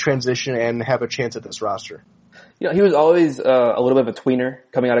can he transition and have a chance at this roster? You know, he was always a little bit of a tweener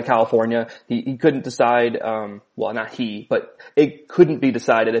coming out of California. He couldn't decide, well, not he, but it couldn't be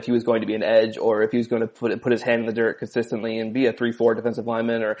decided if he was going to be an edge or if he was going to put his hand in the dirt consistently and be a 3-4 defensive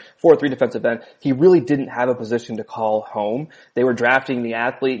lineman or 4-3 defensive end. He really didn't have a position to call home. They were drafting the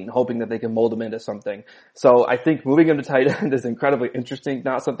athlete and hoping that they could mold him into something. So I think moving him to tight end is incredibly interesting,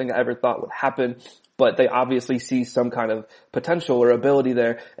 not something I ever thought would happen. But they obviously see some kind of potential or ability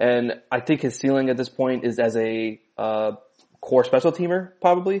there. And I think his ceiling at this point is as a core special teamer,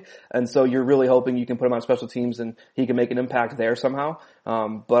 probably. And so you're really hoping you can put him on special teams and he can make an impact there somehow.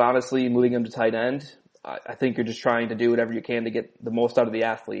 But honestly, moving him to tight end, I think you're just trying to do whatever you can to get the most out of the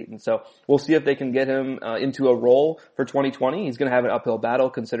athlete. And so we'll see if they can get him into a role for 2020. He's going to have an uphill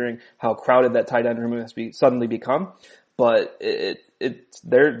battle considering how crowded that tight end room has suddenly become. But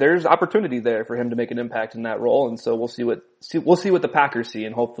there's opportunity there for him to make an impact in that role, and so we'll see what the Packers see,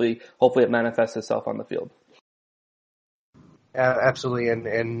 and hopefully it manifests itself on the field. Absolutely,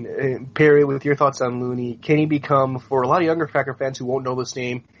 and Perry, with your thoughts on Looney, can he become, for a lot of younger Packer fans who won't know this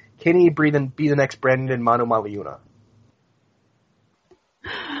name, can he be the next Brandon Manu Maliuna?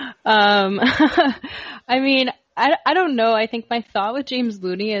 I mean, I don't know. I think my thought with James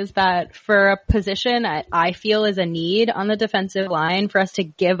Looney is that for a position I feel is a need on the defensive line, for us to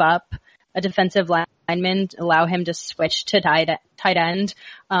give up a defensive lineman, allow him to switch to tight end,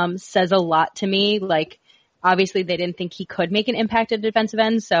 says a lot to me. Like, obviously they didn't think he could make an impact at defensive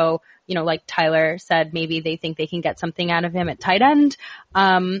end. So, you know, like Tyler said, maybe they think they can get something out of him at tight end.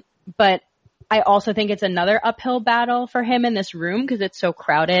 But I also think it's another uphill battle for him in this room because it's so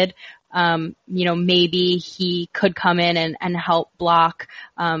crowded. You know, maybe he could come in and help block.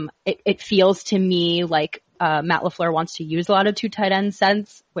 It feels to me like Matt LaFleur wants to use a lot of 2 tight end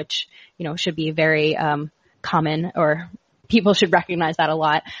sets, which, you know, should be very common, or people should recognize that a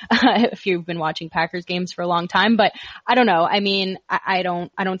lot if you've been watching Packers games for a long time. But I don't know. I mean, I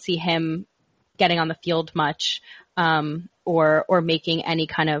don't see him getting on the field much, or making any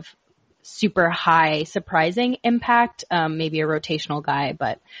kind of super high surprising impact. Maybe a rotational guy,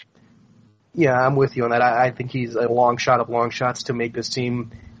 but. Yeah, I'm with you on that. I think he's a long shot of long shots to make this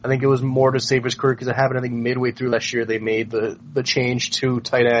team. I think it was more to save his career because it happened, I think, midway through last year they made the change to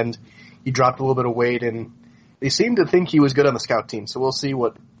tight end. He dropped a little bit of weight, and they seemed to think he was good on the scout team. So we'll see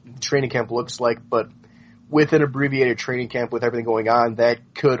what training camp looks like. But with an abbreviated training camp, with everything going on,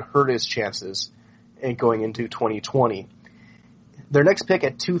 that could hurt his chances in going into 2020. Their next pick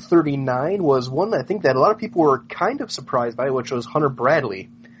at 239 was one I think that a lot of people were kind of surprised by, which was Hunter Bradley,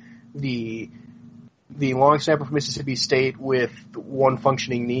 the long snapper from Mississippi State with one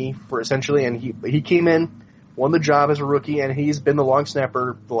functioning knee for essentially, and he came in, won the job as a rookie, and he's been the long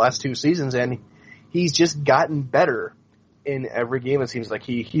snapper the last 2 seasons, and he's just gotten better in every game. It seems like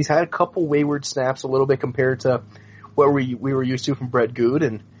he's had a couple wayward snaps a little bit compared to what we were used to from Brett Good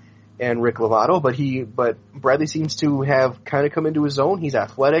and Rick Lovato, but Bradley seems to have kind of come into his own. He's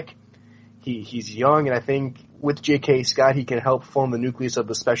athletic, he's young, and I think with J.K. Scott, he can help form the nucleus of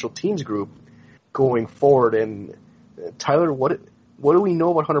the special teams group going forward. And Tyler, what do we know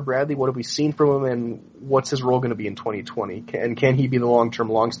about Hunter Bradley? What have we seen from him, and what's his role going to be in 2020? And can he be the long-term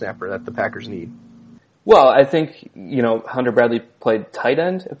long snapper that the Packers need? Well, I think, you know, Hunter Bradley played tight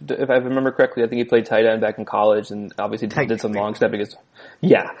end, if I remember correctly. I think he played tight end back in college and obviously did some long snapping.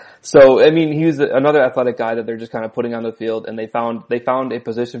 Yeah. So, I mean, he was another athletic guy that they're just kind of putting on the field, and they found a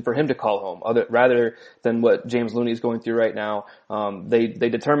position for him to call home, rather than what James Looney is going through right now. They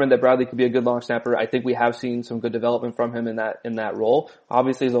determined that Bradley could be a good long snapper. I think we have seen some good development from him in that role.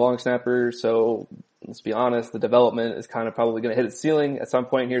 Obviously, he's a long snapper, so let's be honest, the development is kind of probably going to hit its ceiling at some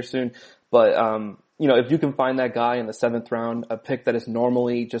point here soon. But, you know, if you can find that guy in the 7th round, a pick that is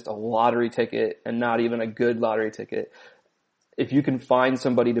normally just a lottery ticket and not even a good lottery ticket, if you can find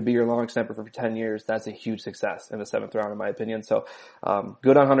somebody to be your long snapper for 10 years, that's a huge success in the 7th round, in my opinion. So,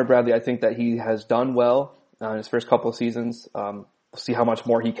 good on Hunter Bradley. I think that he has done well in his first couple of seasons. see how much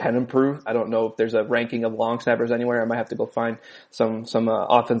more he can improve. I don't know if there's a ranking of long snappers anywhere. I might have to go find some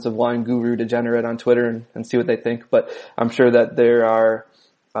offensive line guru degenerate on Twitter and see what they think. But I'm sure that there are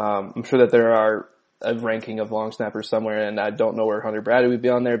a ranking of long snappers somewhere, and I don't know where Hunter Bradley would be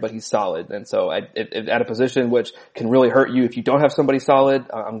on there, but he's solid. And so if at a position which can really hurt you if you don't have somebody solid,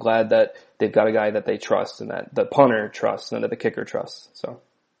 I'm glad that they've got a guy that they trust and that the punter trusts and that the kicker trusts. So.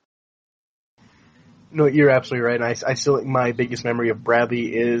 No, you're absolutely right. And I still think my biggest memory of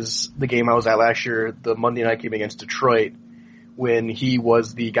Bradley is the game I was at last year, the Monday night game against Detroit, when he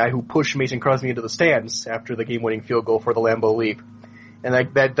was the guy who pushed Mason Crosby into the stands after the game-winning field goal for the Lambeau Leap. And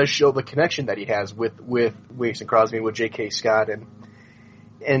that does show the connection that he has with Mason Crosby and with J.K. Scott.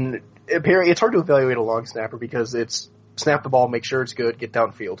 And it's hard to evaluate a long snapper because it's snap the ball, make sure it's good, get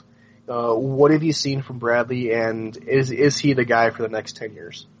downfield. What have you seen from Bradley, and is he the guy for the next 10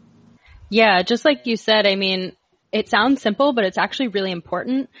 years? Yeah, just like you said, I mean, it sounds simple, but it's actually really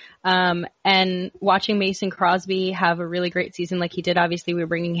important. And watching Mason Crosby have a really great season like he did, obviously we're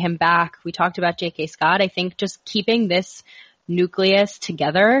bringing him back. We talked about J.K. Scott. I think just keeping this nucleus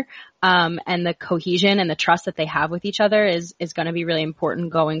together, and the cohesion and the trust that they have with each other is going to be really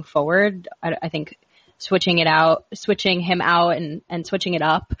important going forward. I think switching him out and switching it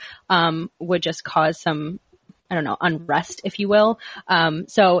up, would just cause some, I don't know, unrest, if you will.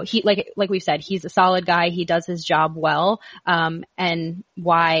 So he, like we've said, he's a solid guy. He does his job well. And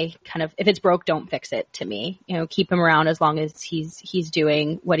why kind of, if it's broke, don't fix it to me. You know, keep him around as long as he's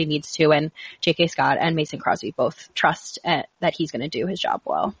doing what he needs to. And J.K. Scott and Mason Crosby both trust that he's going to do his job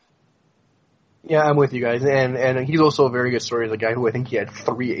well. Yeah, I'm with you guys. And he's also a very good story as a guy who I think he had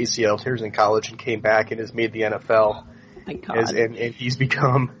 3 ACL tears in college and came back and has made the NFL. My God. And he's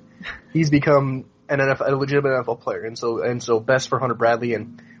become a legitimate NFL player, and so best for Hunter Bradley,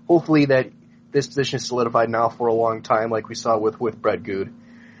 and hopefully that this position is solidified now for a long time, like we saw with Brett Good.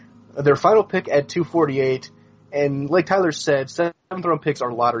 Their final pick at 248, and like Tyler said, 7th round picks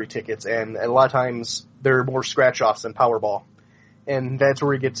are lottery tickets, and a lot of times they're more scratch offs than Powerball, and that's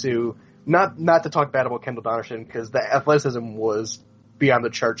where we get to not to talk bad about Kendall Donnerson because the athleticism was beyond the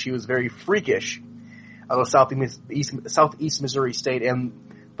charts. He was very freakish out of Southeast Missouri State, and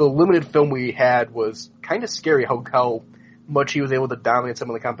the limited film we had was kind of scary how much he was able to dominate some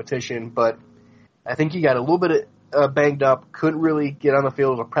of the competition, but I think he got a little bit banged up, couldn't really get on the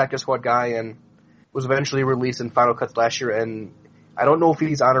field as a practice squad guy, and was eventually released in Final Cuts last year, and I don't know if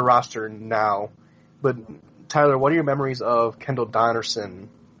he's on a roster now, but Tyler, what are your memories of Kendall Donnerson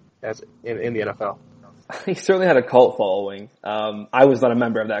in the NFL? He certainly had a cult following. I was not a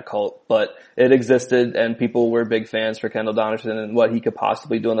member of that cult, but it existed and people were big fans for Kendall Donnerson and what he could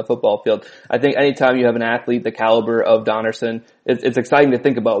possibly do on the football field. I think anytime you have an athlete the caliber of Donnerson, it's exciting to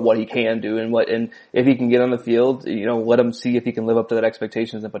think about what he can do and if he can get on the field, you know, let him see if he can live up to that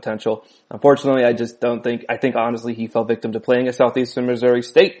expectations and potential. Unfortunately, I think honestly he fell victim to playing at Southeastern Missouri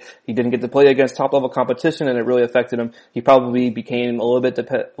State. He didn't get to play against top level competition and it really affected him. He probably became a little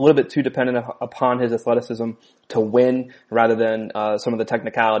bit too dependent upon his athleticism to win rather than some of the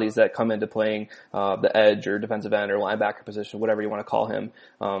technicalities that come into playing the edge or defensive end or linebacker position, whatever you want to call him.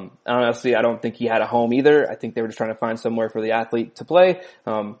 Honestly, I don't think he had a home either. I think they were just trying to find somewhere for the athlete to play.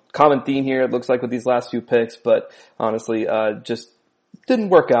 Common theme here, it looks like, with these last few picks, but honestly, just didn't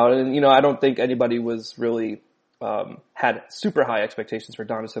work out. And, you know, I don't think anybody was really had super high expectations for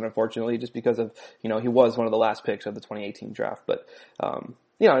Donnerson, unfortunately, just because of, you know, he was one of the last picks of the 2018 draft. But,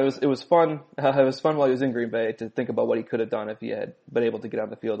 you know, it was fun. It was fun while he was in Green Bay to think about what he could have done if he had been able to get on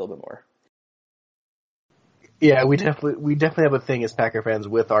the field a little bit more. Yeah, we definitely have a thing as Packer fans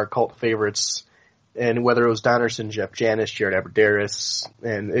with our cult favorites, and whether it was Donnerson, Jeff Janis, Jared Abbrederis,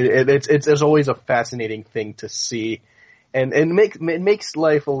 and it's always a fascinating thing to see, and it makes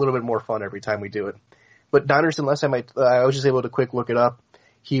life a little bit more fun every time we do it. But Donnerson, last time I was just able to quick look it up.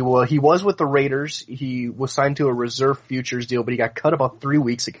 He was with the Raiders. He was signed to a reserve futures deal, but he got cut about 3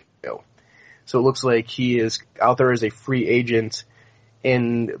 weeks ago. So it looks like he is out there as a free agent.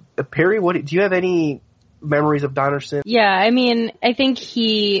 And Perry, do you have any memories of Donnerson? Yeah, I mean, I think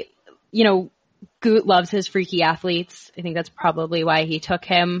he, you know, Goot loves his freaky athletes. I think that's probably why he took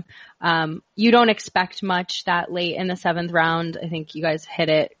him. You don't expect much that late in the 7th round. I think you guys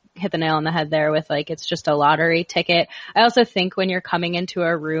hit the nail on the head there with, like, it's just a lottery ticket. I also think when you're coming into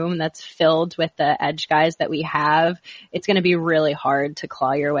a room that's filled with the edge guys that we have, it's going to be really hard to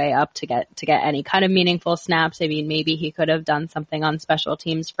claw your way up to get any kind of meaningful snaps. I mean, maybe he could have done something on special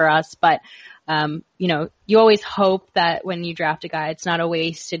teams for us, but you know, you always hope that when you draft a guy, it's not a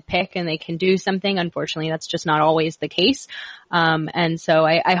wasted pick and they can do something. Unfortunately, that's just not always the case. And so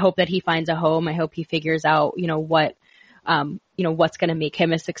I hope that he finds a home. I hope he figures out, you know, what what's going to make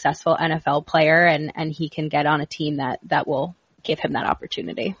him a successful NFL player, and he can get on a team that will give him that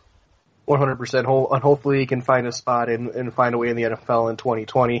opportunity. 100%. And hopefully he can find a spot and find a way in the NFL in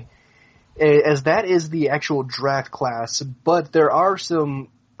 2020. As that is the actual draft class, but there are some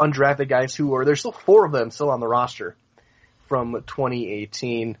undrafted guys there's still 4 of them still on the roster from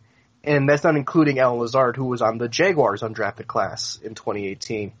 2018. And that's not including Allen Lazard, who was on the Jaguars undrafted class in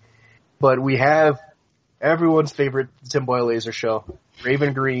 2018. But we have everyone's favorite Tim Boyle laser show,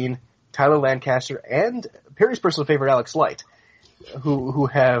 Raven Green, Tyler Lancaster, and Perry's personal favorite, Alex Light, who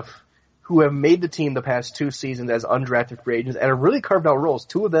have made the team the past 2 seasons as undrafted free agents and have really carved out roles.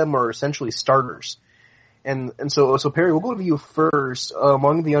 2 of them are essentially starters. And so Perry, we'll go to you first.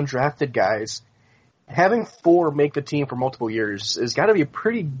 Among the undrafted guys, having 4 make the team for multiple years has got to be a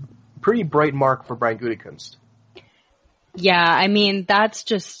pretty bright mark for Brian Gutekunst. Yeah, I mean, that's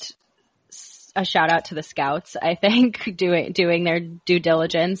just a shout out to the scouts, I think, doing their due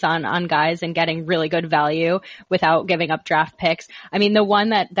diligence on guys and getting really good value without giving up draft picks. I mean, the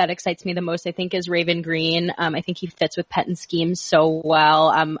one that excites me the most, I think, is Raven Green. I think he fits with Pettin's scheme so well.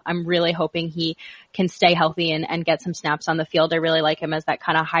 I'm really hoping he can stay healthy and get some snaps on the field. I really like him as that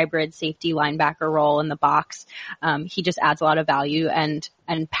kind of hybrid safety linebacker role in the box. He just adds a lot of value and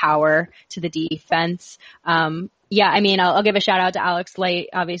power to the defense. Yeah, I mean, I'll give a shout out to Alex Light.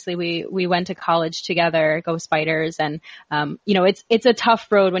 Obviously, we went to college together, go Spiders, and it's a tough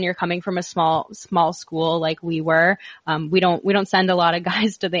road when you're coming from a small school like we were. We don't send a lot of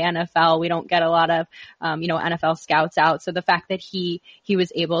guys to the NFL. We don't get a lot of NFL scouts out. So the fact that he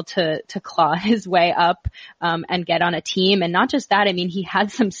was able to claw his way up and get on a team, and not just that, I mean, he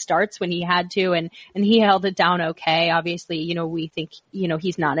had some starts when he had to, and he held it down okay. Obviously, we think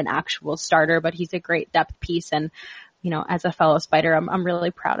he's not an actual starter, but he's a great depth piece, and as a fellow Spider, I'm really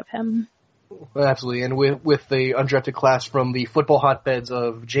proud of him. Well, absolutely. And with the undrafted class from the football hotbeds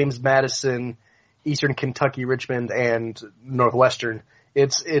of James Madison, Eastern Kentucky, Richmond, and Northwestern,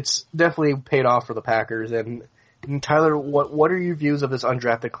 it's definitely paid off for the Packers. And Tyler, what are your views of this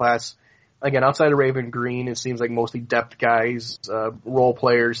undrafted class? Again, outside of Raven Green, it seems like mostly depth guys, role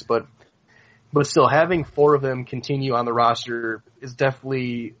players, but still having 4 of them continue on the roster is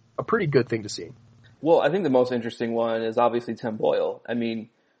definitely a pretty good thing to see. Well, I think the most interesting one is obviously Tim Boyle. I mean,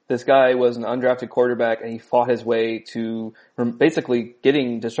 this guy was an undrafted quarterback, and he fought his way to basically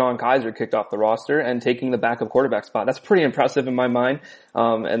getting DeShone Kizer kicked off the roster and taking the backup quarterback spot. That's pretty impressive in my mind.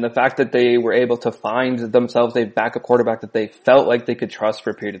 And the fact that they were able to find themselves a backup quarterback that they felt like they could trust for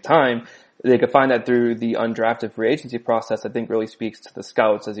a period of time, they could find that through the undrafted free agency process, I think really speaks to the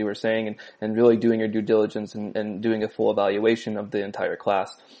scouts, as you were saying, and really doing your due diligence and doing a full evaluation of the entire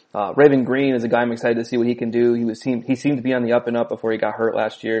class. Raven Green is a guy I'm excited to see what he can do. He seemed to be on the up and up before he got hurt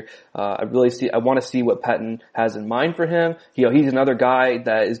last year. I want to see what Pettin has in mind for him. He's another guy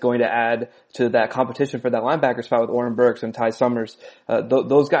that is going to add to that competition for that linebacker spot with Oren Burks and Ty Summers.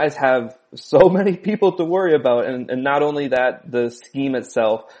 Those guys have so many people to worry about, and not only that, the scheme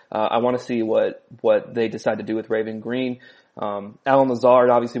itself. I want to see what they decide to do with Raven Green. Allen Lazard,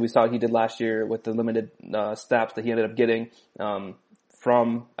 obviously we saw what he did last year with the limited snaps that he ended up getting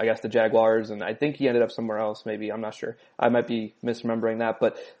from, I guess, the Jaguars, and I think he ended up somewhere else, maybe. I'm not sure. I might be misremembering that,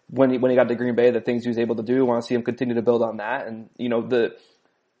 but when he got to Green Bay, the things he was able to do, I want to see him continue to build on that. And,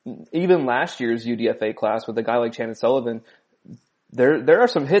 even last year's UDFA class with a guy like Chandon Sullivan, there are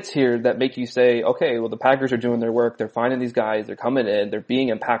some hits here that make you say, okay, well, the Packers are doing their work. They're finding these guys. They're coming in. They're being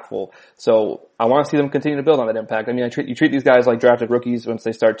impactful. So I want to see them continue to build on that impact. I mean, you treat these guys like drafted rookies once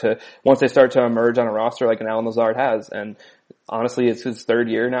they start to emerge on a roster like an Allen Lazard has. And honestly, it's his 3rd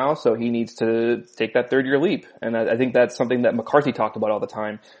year now, so he needs to take that 3rd year leap. And I think that's something that McCarthy talked about all the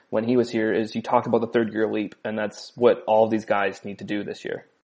time when he was here, is he talked about the 3rd year leap. And that's what all of these guys need to do this year.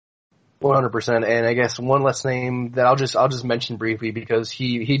 100%. And I guess one last name that I'll just mention briefly, because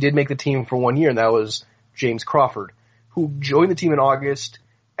he did make the team for 1 year, and that was James Crawford, who joined the team in August,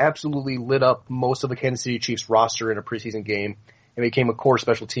 absolutely lit up most of the Kansas City Chiefs roster in a preseason game, and became a core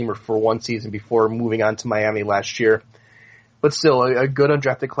special teamer for 1 season before moving on to Miami last year. But still, a good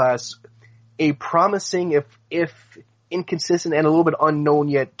undrafted class, a promising, if inconsistent and a little bit unknown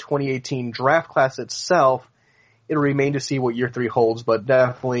yet, 2018 draft class itself. It'll remain to see what year 3 holds, but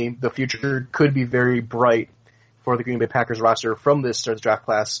definitely the future could be very bright for the Green Bay Packers roster from this draft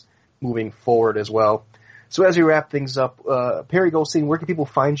class moving forward as well. So as we wrap things up, Perry Goldstein, where can people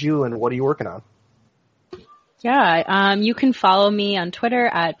find you and what are you working on? Yeah, you can follow me on Twitter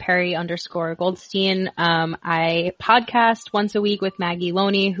at Perry_Goldstein. I podcast once a week with Maggie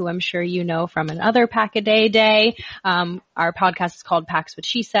Loney, who I'm sure you know from another Pack-A-Day day. Our podcast is called Packs What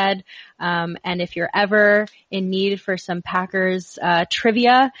She Said. And if you're ever in need for some Packers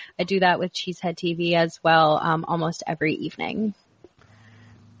trivia, I do that with Cheesehead TV as well, almost every evening.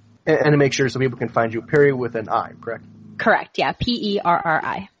 And to make sure so people can find you, Perry with an I, correct? Correct, yeah,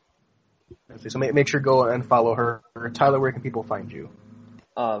 Perri. So make sure to go and follow her. Tyler, where can people find you?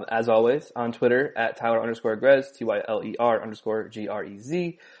 As always, on Twitter at Tyler_Grez,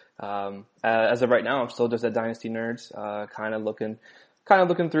 TYLER_GREZ. As of right now, I'm still just at Dynasty Nerds, kind of looking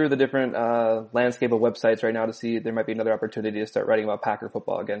through the different landscape of websites right now to see if there might be another opportunity to start writing about Packer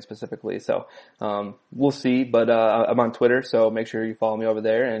football again specifically. So we'll see, but I'm on Twitter, so make sure you follow me over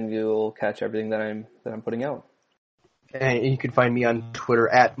there, and you'll catch everything that I'm putting out. And you can find me on Twitter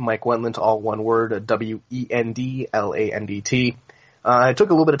at Mike Wendlandt, all one word, WENDLANDT. I took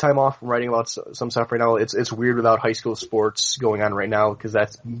a little bit of time off from writing about some stuff right now. It's weird without high school sports going on right now because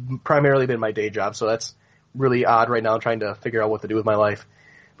that's primarily been my day job. So that's really odd right now, trying to figure out what to do with my life.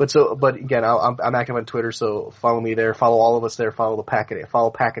 But again, I'm active on Twitter, so follow me there. Follow all of us there. Follow the Pack-A-Day. Follow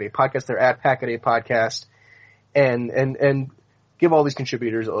Pack-A-Day Podcast. They're at Pack-A-Day Podcast. And give all these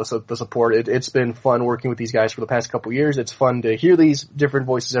contributors also the support. It's been fun working with these guys for the past couple years. It's fun to hear these different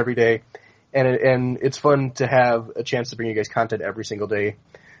voices every day. And it's fun to have a chance to bring you guys content every single day.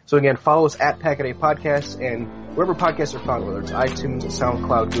 So again, follow us at Pack-A-Day Podcast, and wherever podcasts are found, whether it's iTunes,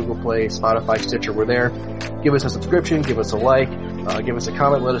 SoundCloud, Google Play, Spotify, Stitcher, we're there. Give us a subscription, give us a like, give us a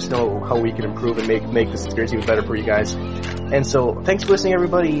comment, let us know how we can improve and make this experience even better for you guys. And so, thanks for listening,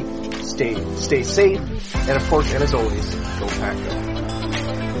 everybody. Stay safe, and of course, and as always, go Pack Go.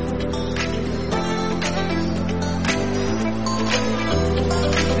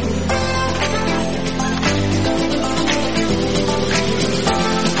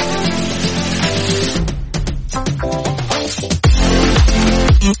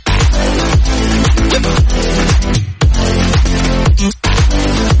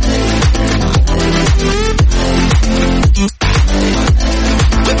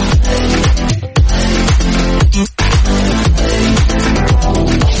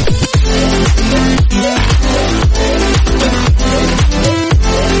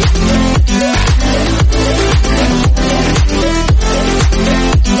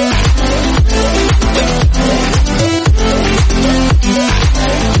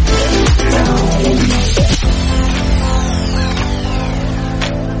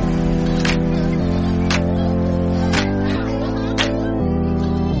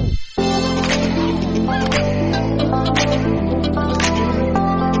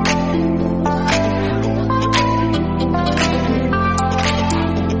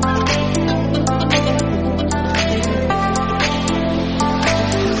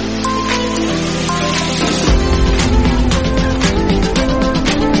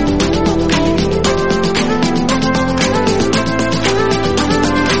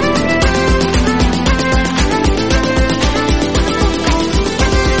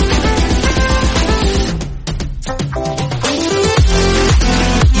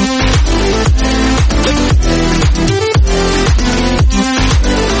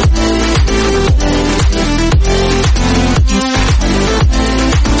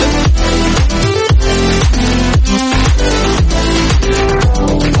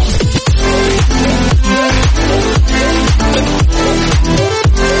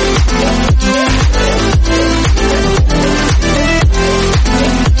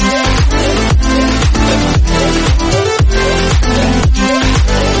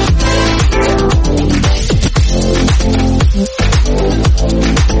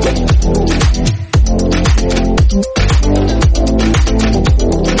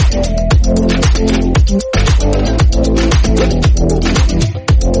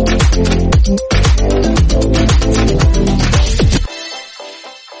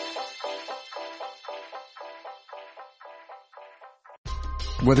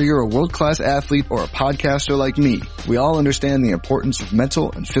 Whether you're a world-class athlete or a podcaster like me, we all understand the importance of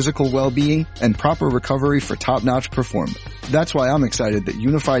mental and physical well-being and proper recovery for top-notch performance. That's why I'm excited that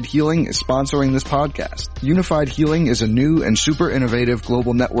Unified Healing is sponsoring this podcast. Unified Healing is a new and super innovative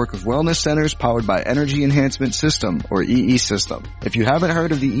global network of wellness centers powered by Energy Enhancement System, or EE System. If you haven't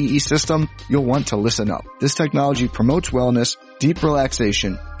heard of the EE System, you'll want to listen up. This technology promotes wellness, deep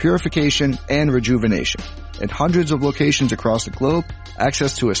relaxation, purification, and rejuvenation. In hundreds of locations across the globe,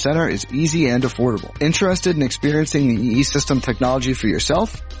 access to a center is easy and affordable. Interested in experiencing the EE System technology for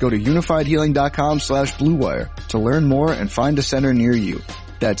yourself? Go to unifiedhealing.com/bluewire to learn more and find a center near you.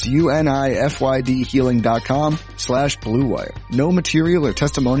 That's unifydhealing.com/Blue Wire. No material or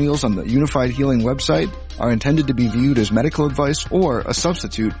testimonials on the Unified Healing website are intended to be viewed as medical advice or a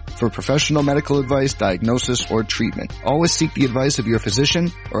substitute for professional medical advice, diagnosis, or treatment. Always seek the advice of your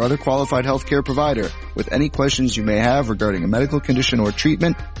physician or other qualified healthcare provider with any questions you may have regarding a medical condition or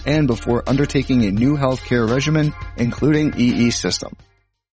treatment and before undertaking a new healthcare regimen, including EE system.